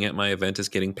speaking at my event is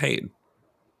getting paid.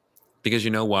 Because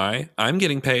you know why? I'm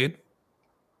getting paid.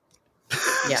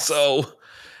 Yes.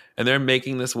 And they're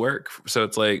making this work. So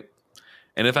it's like,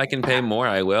 and if I can pay more,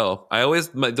 I will.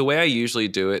 The way I usually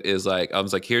do it is like, I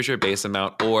was like, here's your base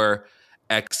amount or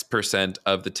X%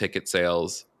 of the ticket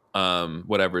sales,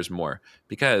 whatever is more.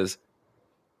 Because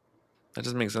that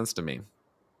doesn't make sense to me.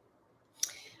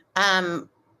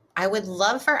 I would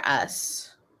love for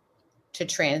us to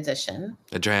transition.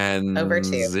 Over to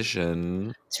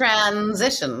transition. Trends.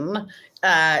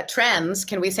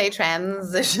 Can we say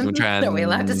transition? Are we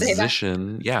allowed to say that?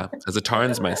 Transition. Yeah. As a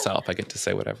Tarns myself, I get to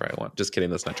say whatever I want. Just kidding.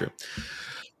 That's not true.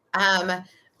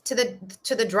 To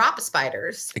the drop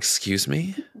spiders. Excuse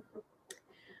me?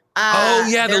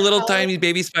 The little tiny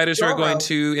baby spiders who are going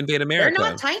to invade America.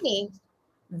 They're not tiny.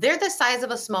 They're the size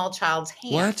of a small child's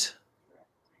hand. What?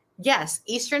 Yes.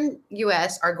 Eastern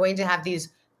U.S. are going to have these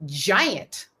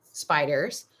giant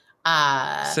spiders.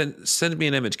 Send me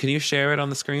an image. Can you share it on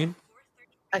the screen?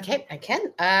 Okay, I can.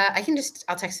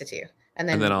 I'll text it to you. And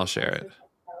then I'll share it.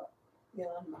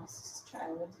 Elon Musk's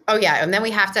child. Oh, yeah. And then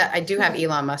I do have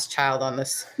Elon Musk's child on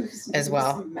this as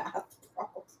well.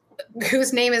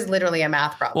 Whose name is literally a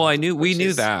math problem. Well, we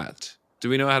knew that. Do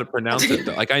we know how to pronounce it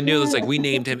though? Like I knew it's like we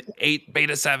named him 8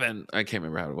 beta 7. I can't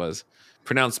remember how it was.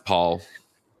 Pronounced Paul.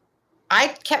 I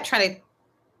kept trying to.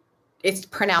 It's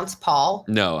pronounced Paul.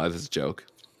 No, that was a joke.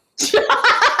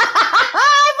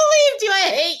 I believed you. I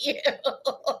hate you.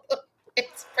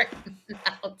 It's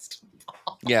pronounced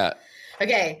Paul. Yeah.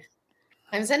 Okay.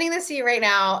 I'm sending this to you right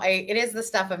now. It is the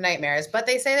stuff of nightmares, but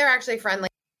they say they're actually friendly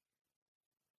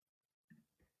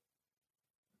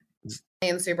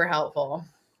and super helpful.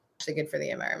 Actually good for the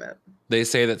environment. They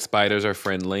say that spiders are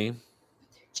friendly.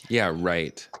 Yeah,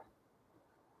 right.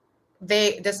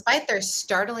 Despite their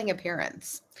startling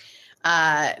appearance,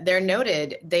 they're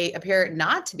noted. They appear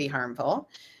not to be harmful,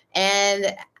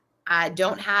 and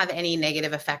don't have any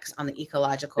negative effects on the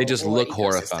ecological. They just look ecosystem.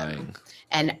 Horrifying,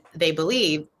 and they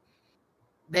believe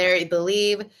they're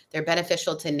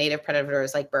beneficial to native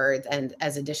predators like birds, and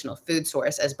as additional food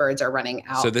source as birds are running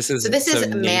out. So this is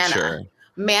manna.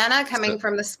 Manna coming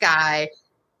from the sky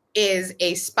is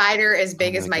a spider as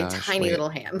big as my tiny little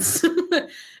hands.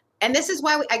 And this is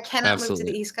why I cannot move to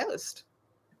Absolutely. the East Coast.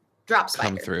 Drop spider.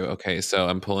 Come through. Okay, so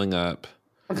I'm pulling up.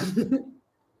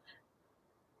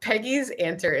 Peggy's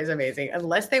answer is amazing.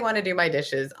 Unless they want to do my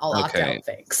dishes, I'll opt Okay. out.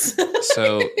 Thanks.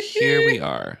 So here we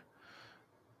are.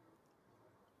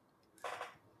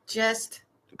 Just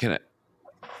Can I?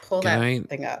 pull Can that I-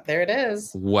 thing up. There it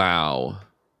is. Wow.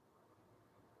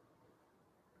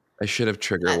 I should have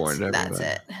trigger warned everybody. That's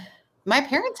it. My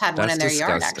parents had one That's in their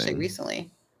yard disgusting. actually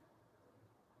recently.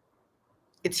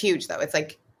 It's huge though. It's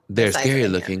like They're size of scary a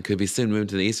looking. Could be soon moved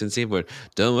to the eastern seaboard.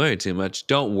 Don't worry too much.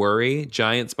 Don't worry.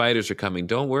 Giant spiders are coming.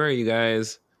 Don't worry, you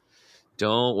guys.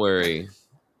 Don't worry.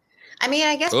 I mean,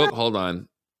 I guess Oh, hold on.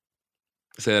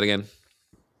 Say that again.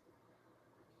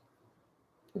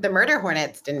 the murder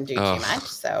hornets didn't do Oh, too much.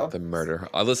 So The murder.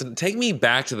 Listen, take me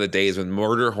back to the days when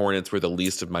murder hornets were the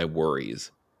least of my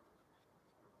worries.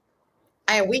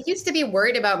 we used to be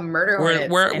worried about murder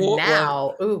hornets, and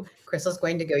now, ooh, Crystal's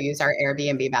going to go use our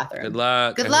Airbnb bathroom. Good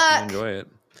luck. Good I hope you luck. enjoy it.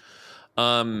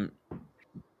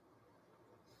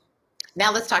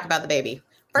 Now let's talk about the baby.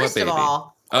 First of baby?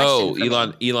 all, Oh, question for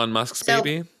me. Elon Musk's So-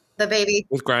 baby The baby.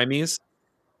 with Grimes.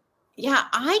 Yeah,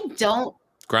 I don't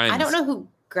know who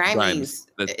Grimes Grimes.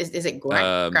 is. It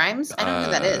Grimes? I don't know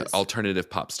who that is. Alternative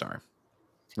pop star.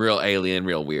 Real alien,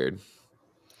 real weird.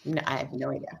 No, I have no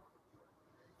idea.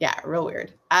 Yeah, real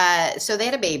weird. So they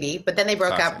had a baby, but then they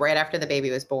broke Classic. up right after the baby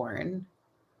was born.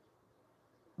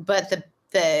 But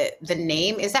the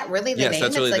name, is that really the Yes, name?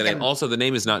 that's really It's the like name. Also, the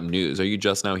name is not news. Are you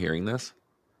just now hearing this?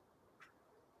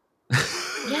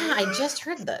 Yeah, I just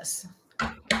heard this.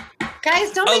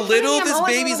 Guys, don't make fun of me. I'm This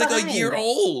always baby's like a behind. year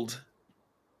old.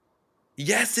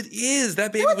 Yes, it is.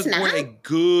 That baby No, was it's born not. a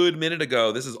good minute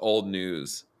ago. This is old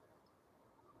news.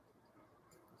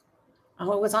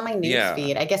 Oh, it was on my news Yeah.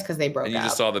 feed. I guess because they broke And you up.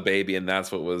 just saw the baby, and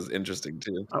that's what was interesting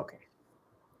too. Okay.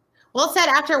 Well, it said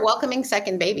after welcoming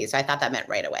second baby, so I thought that meant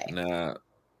right away. Nah,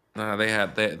 they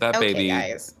had that Okay, baby.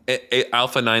 guys.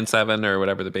 Alpha 97 or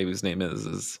whatever the baby's name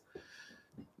is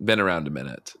been around a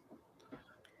minute.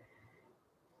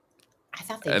 I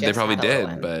thought they They just probably had a little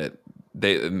did, one. but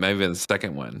it might have been the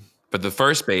second one. But the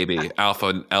first baby,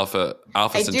 Alpha I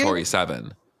do- Centauri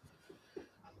 7.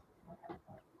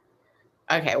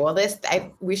 Okay, well,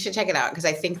 we should check it out because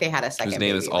I think they had a second Whose name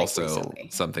baby, is like, also recently.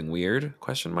 something weird?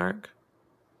 Question mark.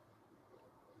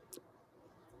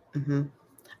 Mm-hmm.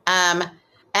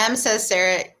 M says,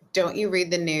 Sarah, don't you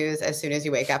read the news as soon as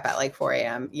you wake up at like 4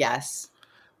 a.m.? Yes,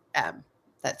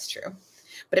 that's true.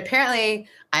 But apparently,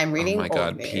 I'm reading Oh my old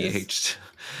God, news. PH.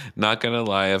 Not gonna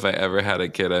lie, if I ever had a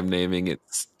kid, I'm naming it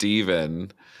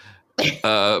Steven.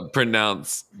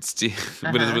 Pronounced Steve,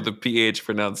 but it's with a PH,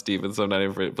 pronounced Steven, so I'm not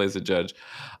even place to judge.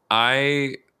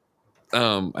 I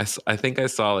think I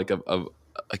saw like a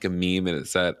meme and it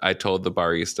said, I told the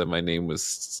barista my name was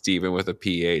Steven with a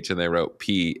PH, and they wrote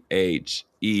PHEVEN.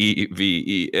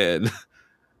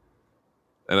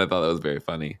 And I thought that was very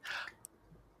funny.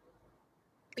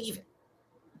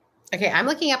 Okay, I'm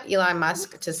looking up Elon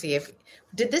Musk to see if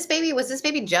was this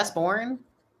baby just born?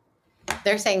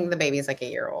 They're saying the baby's like a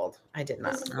year old. I did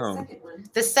not. This is the Oh. second one.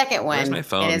 The second Where's one. my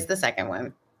phone? It is the second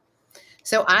one.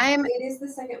 So It is the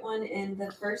second one, and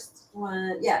the first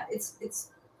one, yeah, it's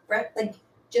like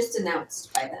just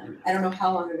announced by them. I don't know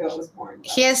how long ago it was born. but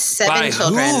he has 7 By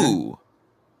children. who?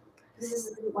 This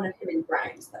is one of him and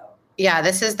Grimes, though. Yeah,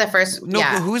 this is the first. No,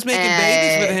 yeah. but who's making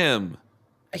babies with him?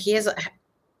 He is.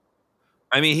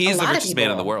 I mean, he's the lot of richest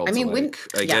man in the people. world. I mean, so, when-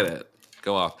 like, I get it.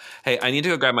 Go off. Hey, I need to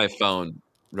go grab my phone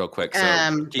real quick.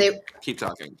 So keep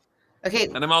talking. Okay,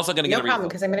 And I'm also going to no get a problem refill.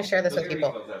 because I'm going to share this with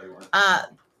people. Refills, everyone.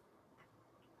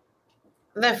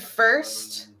 The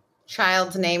first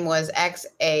child's name was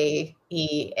XAEA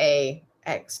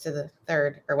X to the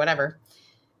third or whatever,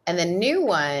 and the new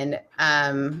one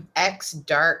X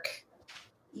Dark.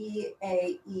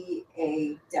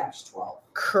 EAEA-12.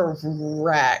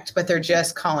 Correct, but they're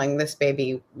just calling this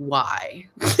baby Y.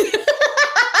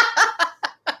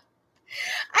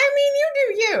 I mean, you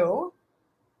do you.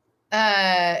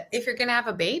 If you're gonna have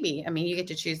a baby, I mean, you get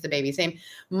to choose the baby's name.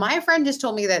 My friend just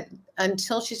told me that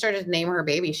until she started to name her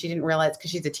baby, she didn't realize,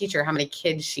 because she's a teacher, how many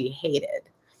kids she hated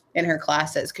in her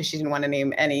classes because she didn't want to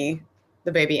name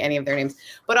the baby any of their names.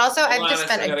 But also, I've just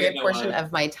spent a good portion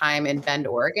of my time in Bend,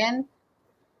 Oregon.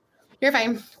 You're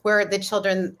fine. Where the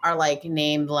children are like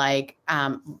named like,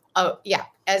 oh yeah,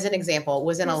 as an example,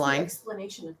 was in a line.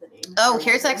 Explanation of the name. Oh,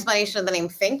 here's the explanation of the name.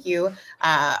 Thank you.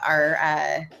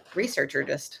 Our researcher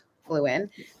just flew in.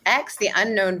 X, the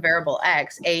unknown variable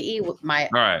X. AE, my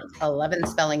All right. 11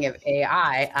 spelling of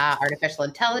AI, artificial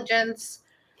intelligence,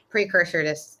 precursor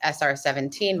to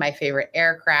SR-17, my favorite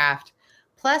aircraft,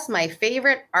 plus my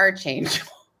favorite archangel.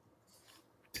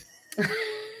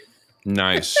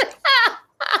 Nice.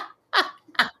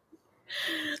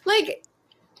 Like,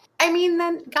 I mean,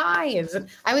 then guys,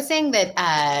 I was saying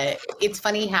that it's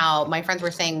funny how my friends were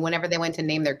saying whenever they went to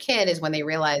name their kid is when they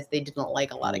realized they didn't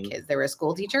like a lot of kids. They were a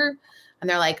school teacher and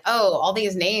they're like, oh, all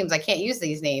these names, I can't use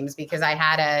these names because I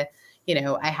had a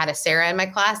Sarah in my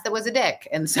class that was a dick.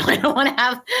 And so I don't want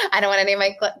to name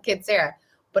my kid Sarah.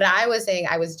 But I was saying,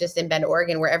 I was just in Bend,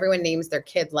 Oregon, where everyone names their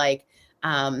kid like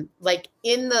in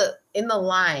the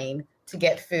line to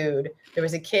get food, there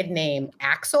was a kid named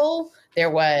Axel. There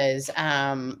was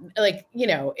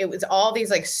it was all these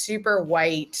like super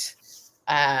white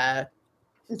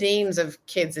names of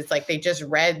kids. It's like they just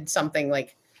read something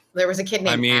like there was a kid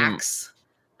named Axe.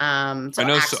 So I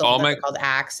know Axel, all my called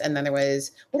Axe, and then there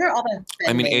was what are all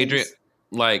the names? Adrian,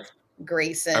 like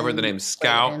Grayson. I read the name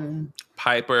Scout,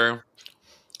 Piper,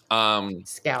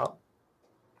 Scout,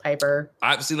 Piper.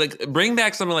 Obviously, like bring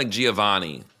back something like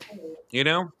Giovanni. You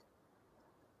know?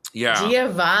 Yeah.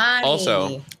 Giovanni.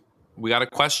 Also, we got a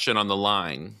question on the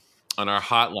line, on our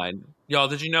hotline. Y'all,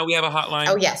 did you know we have a hotline?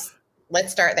 Oh, yes.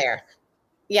 Let's start there.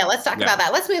 Yeah, let's talk about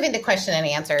that. Let's move into question and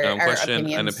answer.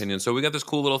 Question and opinion. So we got this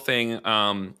cool little thing.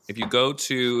 If you go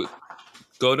to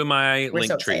my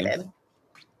link tree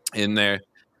in there.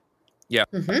 Yeah.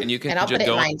 Mm-hmm. And you can just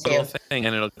go on the little thing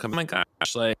and it'll come, oh my gosh,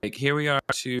 like here we are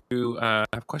to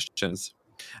have questions.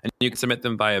 And you can submit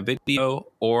them via video,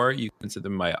 or you can submit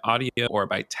them by audio or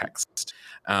by text.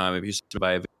 If you submit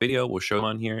by video, we'll show them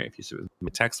on here. If you submit by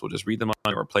text, we'll just read them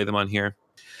on or play them on here.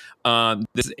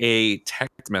 This is a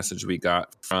text message we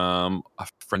got from a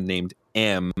friend named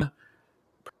M,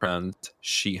 pronounced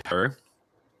she, her.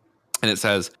 And it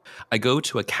says, I go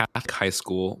to a Catholic high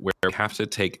school where we have to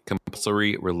take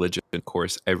compulsory religion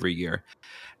course every year.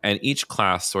 And each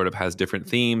class sort of has different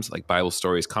themes like Bible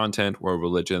stories, content, world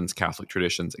religions, Catholic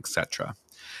traditions, etc.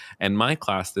 And my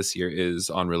class this year is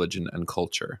on religion and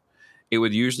culture. It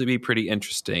would usually be pretty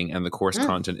interesting, and the course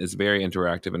content is very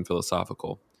interactive and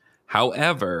philosophical.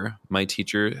 However, my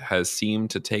teacher has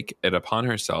seemed to take it upon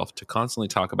herself to constantly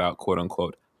talk about quote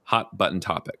unquote hot button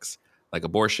topics like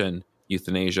abortion,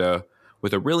 euthanasia,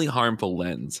 with a really harmful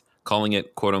lens, calling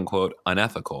it quote unquote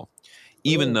unethical,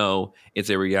 even though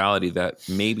it's a reality that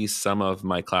maybe some of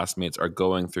my classmates are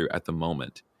going through at the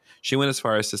moment. She went as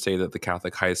far as to say that the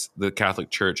Catholic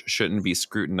Church shouldn't be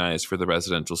scrutinized for the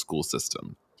residential school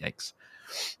system. Yikes.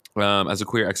 As a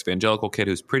queer ex-evangelical kid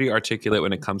who's pretty articulate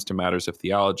when it comes to matters of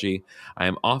theology, I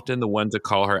am often the one to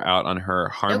call her out on her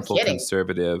harmful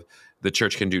conservative, the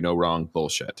church can do no wrong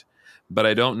bullshit. But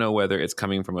I don't know whether it's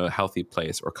coming from a healthy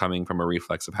place or coming from a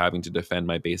reflex of having to defend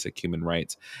my basic human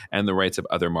rights and the rights of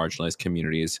other marginalized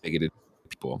communities, bigoted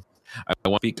people. I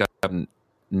want to speak up and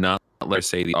not let her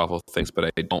say the awful things, but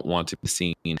I don't want to be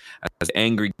seen as an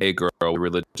angry gay girl with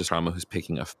religious trauma who's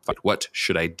picking a fight. What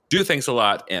should I do? Thanks a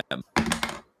lot, M.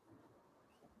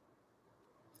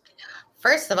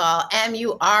 First of all, M,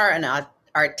 you are an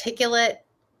articulate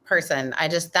person.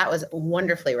 that was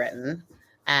wonderfully written.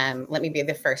 Let me be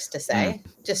the first to say,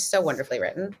 just so wonderfully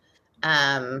written.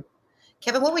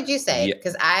 Kevin, what would you say?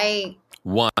 Because I've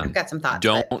got some thoughts.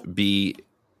 Don't be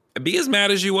as mad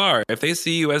as you are. If they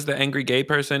see you as the angry gay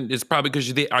person, it's probably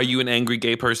because are you an angry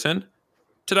gay person?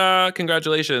 Ta-da!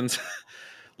 Congratulations.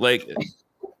 Like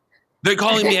they're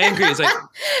calling me angry. It's like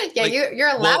you're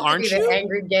allowed to be the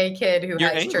angry gay kid who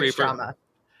has church trauma.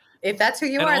 If that's who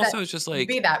you are, also it's just like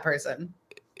be that person.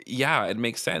 Yeah, it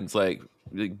makes sense. Like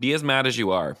be as mad as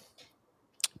you are.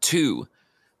 2,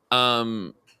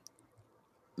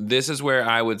 this is where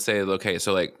I would say, okay,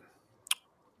 so like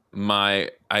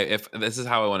if this is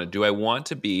how I want to do, I want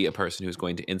to be a person who's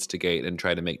going to instigate and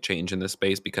try to make change in this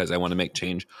space because I want to make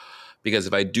change. Because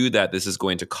if I do that, this is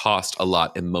going to cost a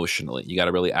lot emotionally. You got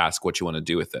to really ask what you want to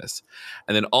do with this.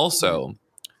 And then also,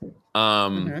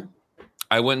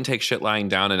 I wouldn't take shit lying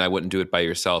down and I wouldn't do it by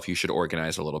yourself. You should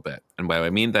organize a little bit. And what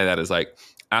I mean by that is like,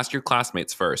 ask your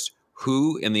classmates first,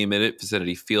 who in the immediate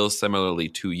vicinity feels similarly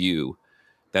to you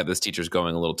that this teacher's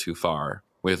going a little too far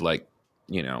with like,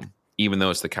 you know, even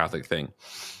though it's the Catholic thing.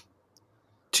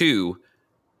 2,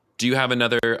 do you have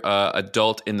another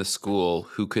adult in the school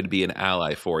who could be an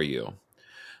ally for you?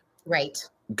 Right.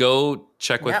 Go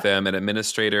check with them, an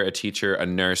administrator, a teacher, a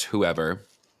nurse, whoever.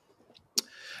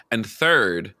 And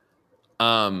 3rd,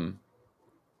 I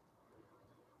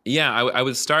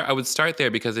would start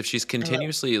there because if she's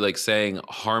continuously like saying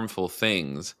harmful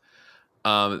things,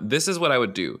 this is what I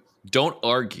would do. Don't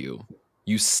argue.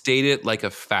 You state it like a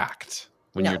fact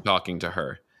when you're talking to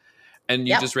her. And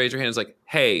you just raise your hand. It's like,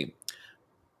 hey,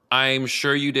 I'm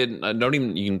sure you didn't,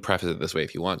 you can preface it this way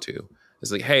if you want to.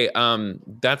 It's like, hey,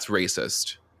 that's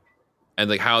racist. And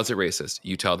like, how is it racist?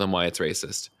 You tell them why it's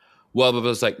racist. Well, but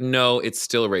was like, no, it's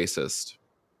still racist.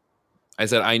 I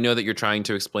said, I know that you're trying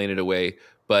to explain it away,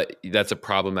 but that's a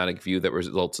problematic view that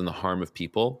results in the harm of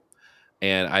people.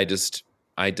 And I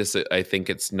think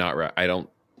it's not right. I don't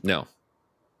know.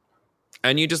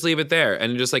 And you just leave it there.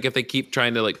 And just like, if they keep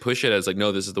trying to like push it as like,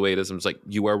 no, this is the way it is, I'm just like,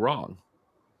 you are wrong.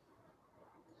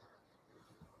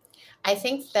 I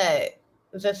think that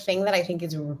the thing that I think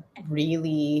is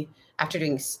really, after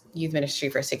doing youth ministry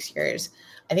for 6 years,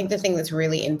 I think the thing that's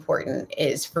really important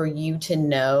is for you to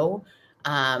know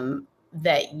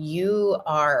that you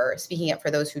are speaking up for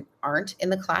those who aren't in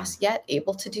the class yet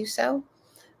able to do so.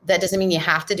 That doesn't mean you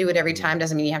have to do it every time.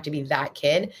 Doesn't mean you have to be that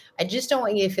kid. I just don't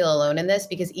want you to feel alone in this,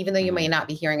 because even though you may not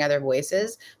be hearing other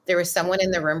voices, there is someone in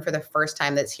the room for the first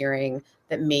time that's hearing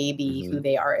that maybe who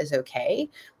they are is okay.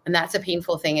 And that's a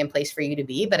painful thing in place for you to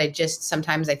be. But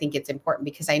sometimes I think it's important,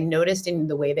 because I noticed in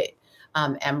the way that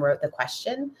Em wrote the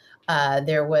question,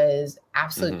 there was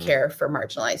absolute care for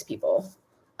marginalized people.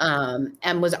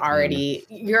 Em was already,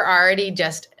 you're already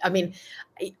just, I mean,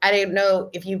 I don't know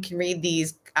if you can read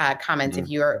these comments if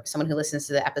you're someone who listens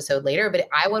to the episode later, but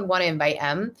I would want to invite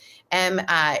Em,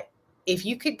 if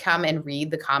you could come and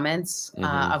read the comments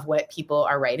of what people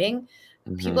are writing.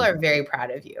 People are very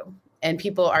proud of you, and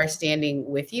people are standing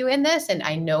with you in this. And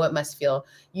I know it must feel,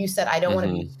 you said, I don't want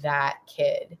to be that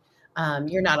kid.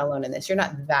 You're not alone in this. You're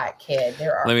not that kid.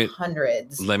 There are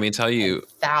hundreds. Let me tell you,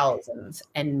 thousands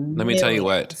and let me tell you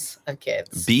what, of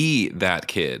kids. Be that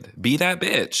kid. Be that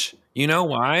bitch. You know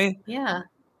why? Yeah.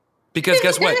 Because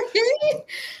guess what?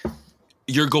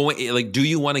 You're going, like, do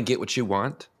you want to get what you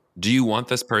want? Do you want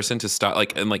this person to stop?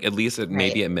 Like, and like, at least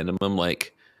maybe at minimum,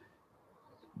 like,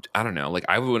 I don't know. Like,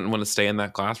 I wouldn't want to stay in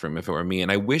that classroom if it were me.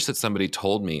 And I wish that somebody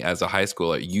told me as a high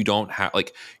schooler, you don't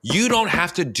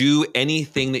have to do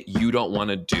anything that you don't want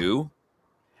to do,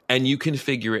 and you can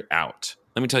figure it out.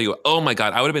 Let me tell you, oh my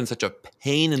God, I would have been such a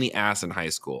pain in the ass in high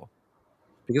school.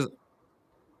 Because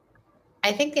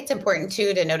I think it's important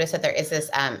too to notice that there is this,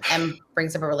 Em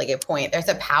brings up a really good point. There's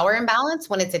a power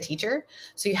imbalance when it's a teacher.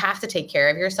 So you have to take care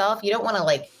of yourself. You don't want to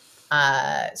like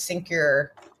sink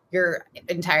your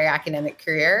entire academic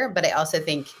career. But I also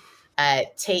think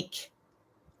take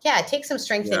some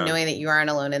strength in knowing that you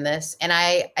aren't alone in this. And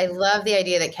I love the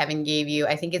idea that Kevin gave you.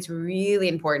 I think it's really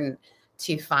important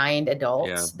to find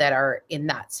adults that are in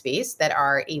that space, that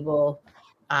are able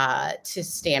to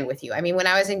stand with you. I mean, when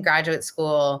I was in graduate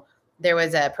school, there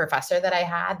was a professor that I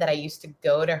had that I used to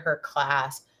go to her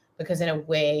class because in a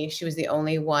way she was the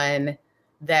only one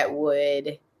that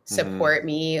would support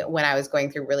me when I was going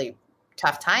through really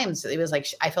tough times. It was like,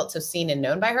 I felt so seen and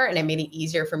known by her, and it made it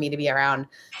easier for me to be around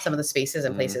some of the spaces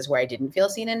and places where I didn't feel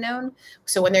seen and known.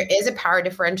 So when there is a power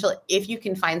differential, if you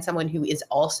can find someone who is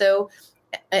also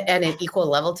at an equal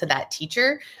level to that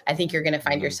teacher, I think you're going to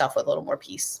find yourself with a little more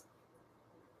peace.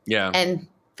 Yeah. And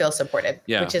feel supported,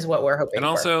 which is what we're hoping and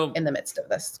also, for in the midst of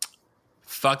this.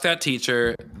 Fuck that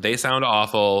teacher. They sound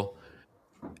awful.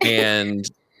 And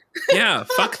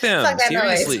fuck them. Fuck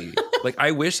seriously. Like,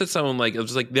 I wish that someone like, it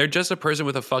was like, they're just a person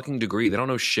with a fucking degree. They don't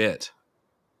know shit.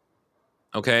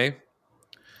 Okay.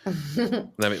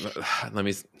 let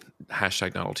me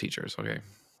hashtag not all teachers. Okay.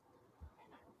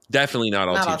 Definitely not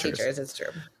all teachers. It's true.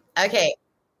 Okay.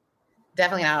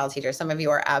 Definitely not all teachers. Some of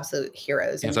you are absolute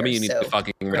heroes. And some of you need to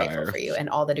fucking retire for you and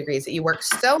all the degrees that you work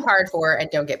so hard for and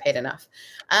don't get paid enough.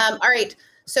 All right.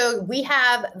 So we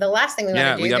have the last thing we want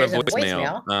to do. We got There's a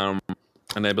voicemail.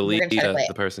 And I believe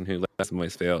the person who left the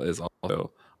voicemail is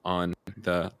also on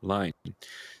the line.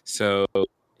 So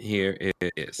here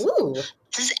it is. Ooh.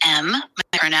 This is M.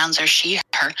 My pronouns are she,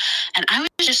 her. And I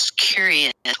was just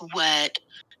curious what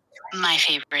my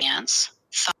favorite aunts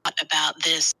thought about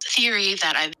this theory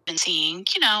that I've been seeing,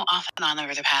 off and on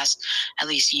over the past at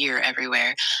least year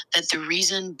everywhere, that the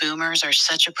reason boomers are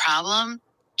such a problem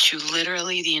to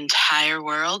literally the entire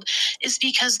world is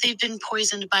because they've been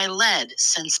poisoned by lead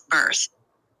since birth.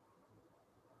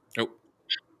 Oh.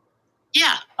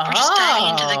 Yeah. We're just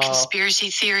diving into the conspiracy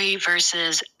theory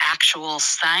versus actual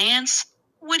science.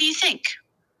 What do you think?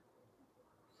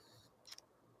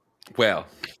 Well,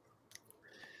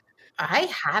 I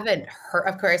haven't heard,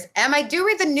 of course. I do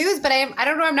read the news, but I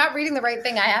don't know. I'm not reading the right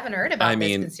thing. I haven't heard about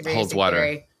this conspiracy holds water.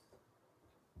 theory.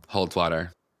 Holds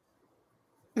water.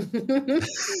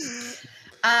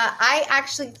 I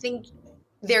actually think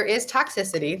there is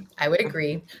toxicity. I would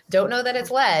agree. Don't know that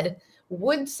it's lead.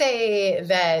 Would say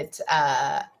that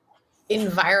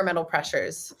environmental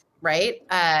pressures, right?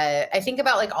 I think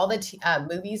about like all the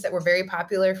movies that were very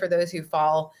popular for those who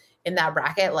fall in that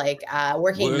bracket, like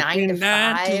working 9 to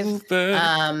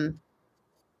 5.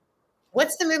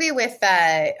 What's the movie with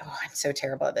I'm so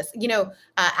terrible at this. You know,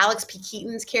 Alex P.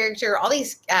 Keaton's character, all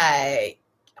these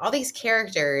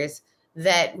characters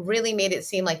that really made it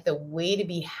seem like the way to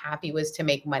be happy was to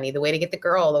make money. The way to get the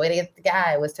girl, the way to get the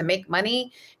guy was to make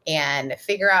money and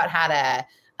figure out how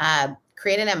to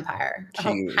create an empire.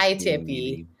 Hi,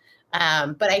 Tippy.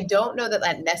 But I don't know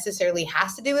that necessarily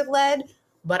has to do with lead,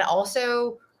 but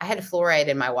also I had fluoride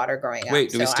in my water growing up.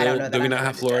 Wait, do we not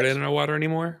have fluoride in our water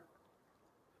anymore?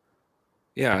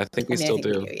 Yeah, I think we still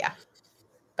do. Yeah.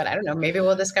 But I don't know. Maybe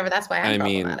we'll discover that's why I'm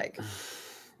problematic.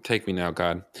 Take me now,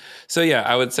 God. So yeah,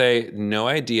 I would say no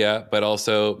idea, but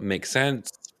also makes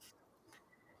sense.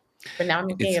 But now I'm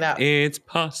looking it up. It's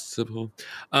possible.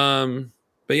 But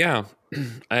yeah,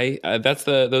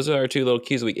 those are our 2 little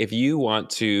keys a week. If you want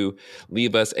to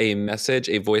leave us a message,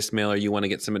 a voicemail, or you want to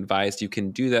get some advice, you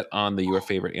can do that on the Your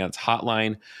Favorite Aunts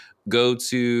hotline. Go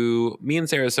to me and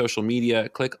Sarah's social media,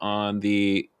 click on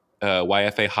the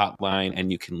YFA hotline,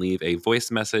 and you can leave a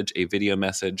voice message, a video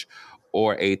message,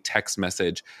 or a text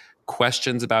message.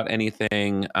 Questions about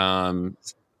anything.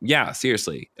 Yeah,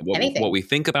 seriously. What we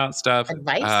think about stuff.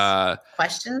 Advice?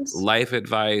 Questions? Life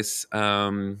advice.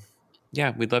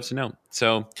 Yeah, we'd love to know.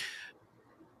 So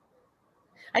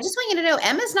I just want you to know,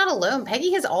 Emma's not alone.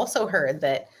 Peggy has also heard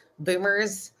that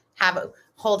boomers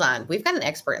hold on. We've got an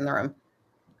expert in the room.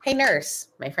 Hey, nurse.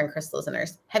 My friend Crystal is a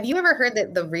nurse. Have you ever heard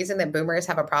that the reason that boomers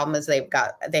have a problem is they've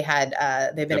been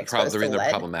exposed to lead? They're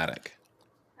problematic.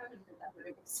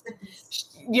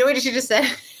 You know what she just said?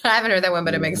 I haven't heard that one,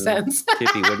 but it makes sense.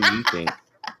 Tippy, what do you think?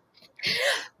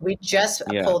 We just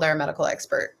pulled our medical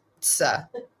expert.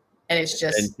 And it's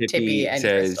just Tippy and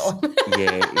Crystal.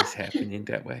 Yeah, it's happening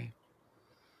that way.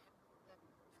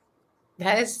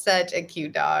 That is such a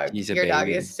cute dog. Your dog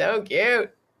is so cute.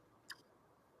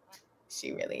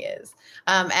 She really is.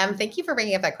 Em, thank you for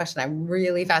bringing up that question. I'm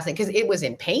really fascinated because it was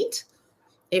in paint.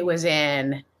 It was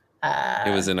in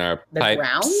our pipes.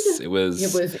 Ground. It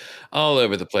was all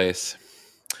over the place.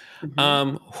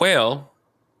 Whale.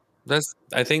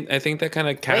 I think that kind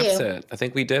of caps it. I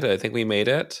think we did it. I think we made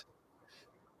it.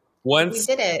 We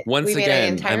did it. Once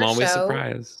again, I'm always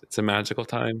surprised. It's a magical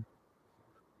time.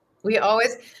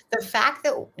 The fact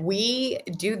that we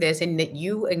do this and that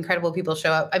you incredible people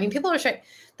show up. I mean,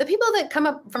 the people that come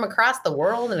up from across the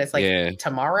world and it's like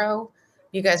tomorrow,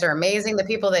 you guys are amazing. The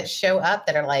people that show up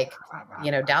that are like,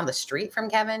 down the street from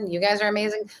Kevin, you guys are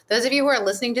amazing. Those of you who are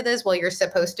listening to this while you're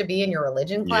supposed to be in your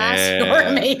religion class, you're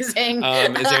amazing.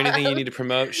 Is there anything you need to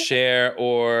promote, share,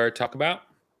 or talk about?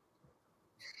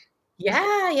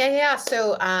 Yeah.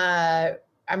 So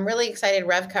I'm really excited.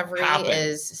 Recovery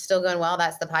is still going well.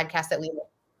 That's the podcast that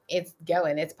it's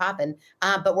going, it's popping.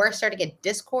 But we're starting a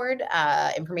Discord.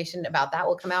 Information about that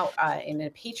will come out in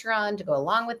a Patreon to go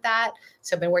along with that.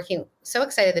 So I've been working, so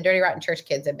excited. The Dirty Rotten Church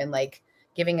kids have been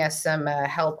giving us some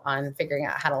help on figuring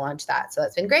out how to launch that. So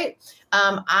that's been great.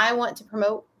 I want to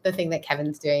promote the thing that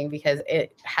Kevin's doing because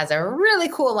it has a really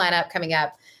cool lineup coming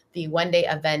up. The one-day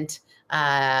event.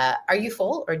 Are you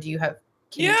full or do you have?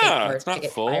 It's not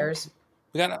full. Flyers?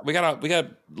 We got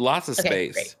lots of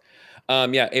space. Great.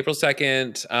 April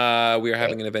 2nd, we are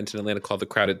having an event in Atlanta called the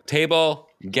Crowded Table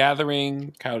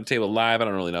Gathering, Crowded Table Live. I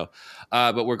don't really know.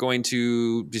 But we're going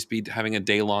to just be having a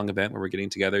day-long event where we're getting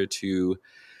together to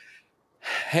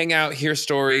hang out, hear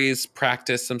stories,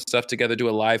 practice some stuff together, do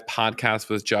a live podcast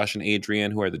with Josh and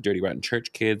Adrian, who are the Dirty Rotten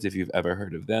Church kids, if you've ever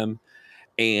heard of them,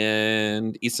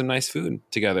 and eat some nice food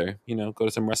together. Go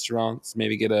to some restaurants,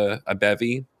 maybe get a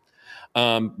bevy.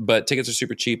 But tickets are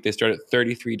super cheap. They start at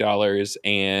 $33,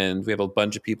 and we have a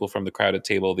bunch of people from the Crowded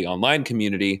Table, the online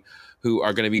community, who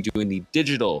are going to be doing the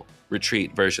digital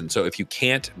retreat version. So if you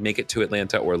can't make it to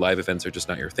Atlanta or live events are just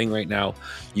not your thing right now,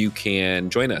 you can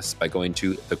join us by going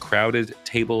to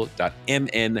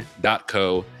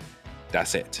thecrowdedtable.mn.co.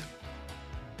 That's it.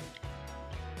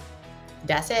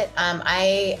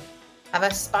 I have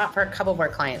a spot for a couple of our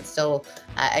clients. So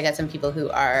I got some people who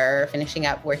are finishing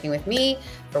up working with me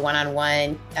for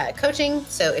one-on-one coaching.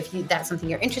 So if that's something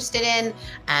you're interested in,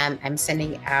 I'm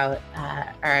sending out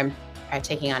I'm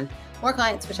taking on more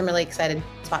clients, which I'm really excited.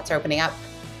 Spots are opening up.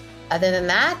 Other than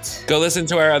that, go listen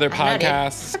to our other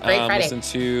podcasts. Great Friday. Listen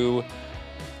to.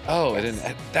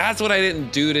 That's what I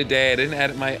didn't do today. I didn't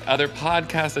edit my other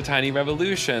podcast, The Tiny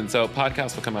Revolution. So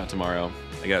podcast will come out tomorrow,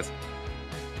 I guess.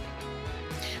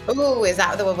 Ooh, is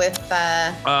that the one with?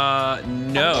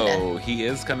 No, he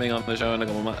is coming on the show in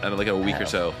a week or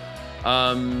so.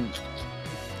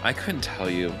 I couldn't tell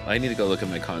you. I need to go look at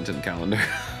my content calendar.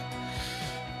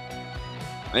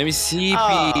 I'm sleepy.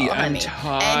 I'm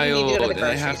tired. And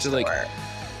I have to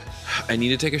I need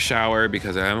to take a shower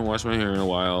because I haven't washed my hair in a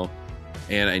while.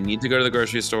 and I need to go to the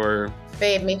grocery store.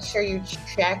 Babe, make sure you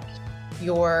check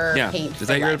your paint. Is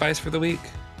that your advice for the week?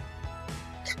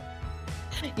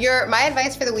 My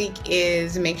advice for the week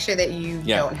is make sure that you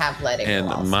don't have lead in your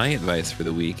walls. And my advice for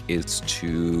the week is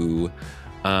to,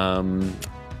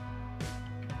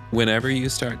 whenever you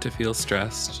start to feel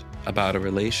stressed about a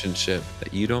relationship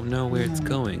that you don't know where it's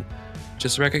going,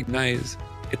 just recognize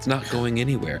it's not going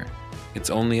anywhere. It's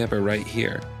only ever right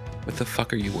here. What the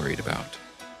fuck are you worried about?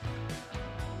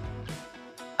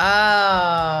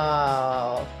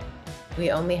 Oh,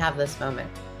 we only have this moment,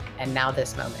 and now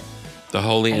this moment. The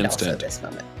holy and instant. Also this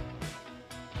moment.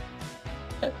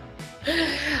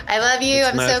 I love you.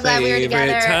 I'm so glad we were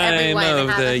together. Time Everyone, of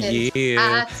have the a year.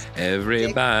 fantastic-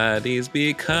 Everybody's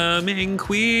becoming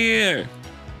queer.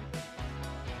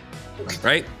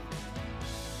 Right?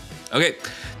 Okay.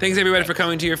 Thanks everybody for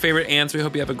coming to your favorite ants. We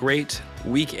hope you have a great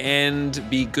weekend.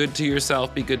 Be good to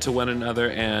yourself. Be good to one another,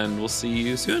 and we'll see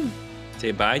you soon.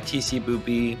 Say bye, TC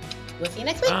Boopy. We'll see you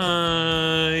next week.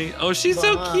 Bye. Oh, she's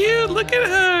so cute. Look at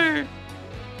her.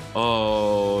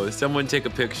 Oh, someone take a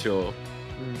picture.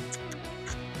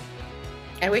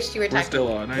 I wish you were talking. We're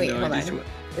still on. Wait, I know. hold I on. just,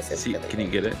 This is see, really can you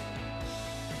good. get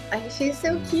it? She's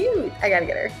so cute. I gotta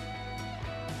get her.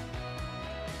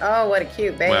 Oh, what a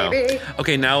cute baby. Wow.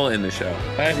 Okay, now we'll end the show.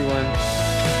 Bye, everyone.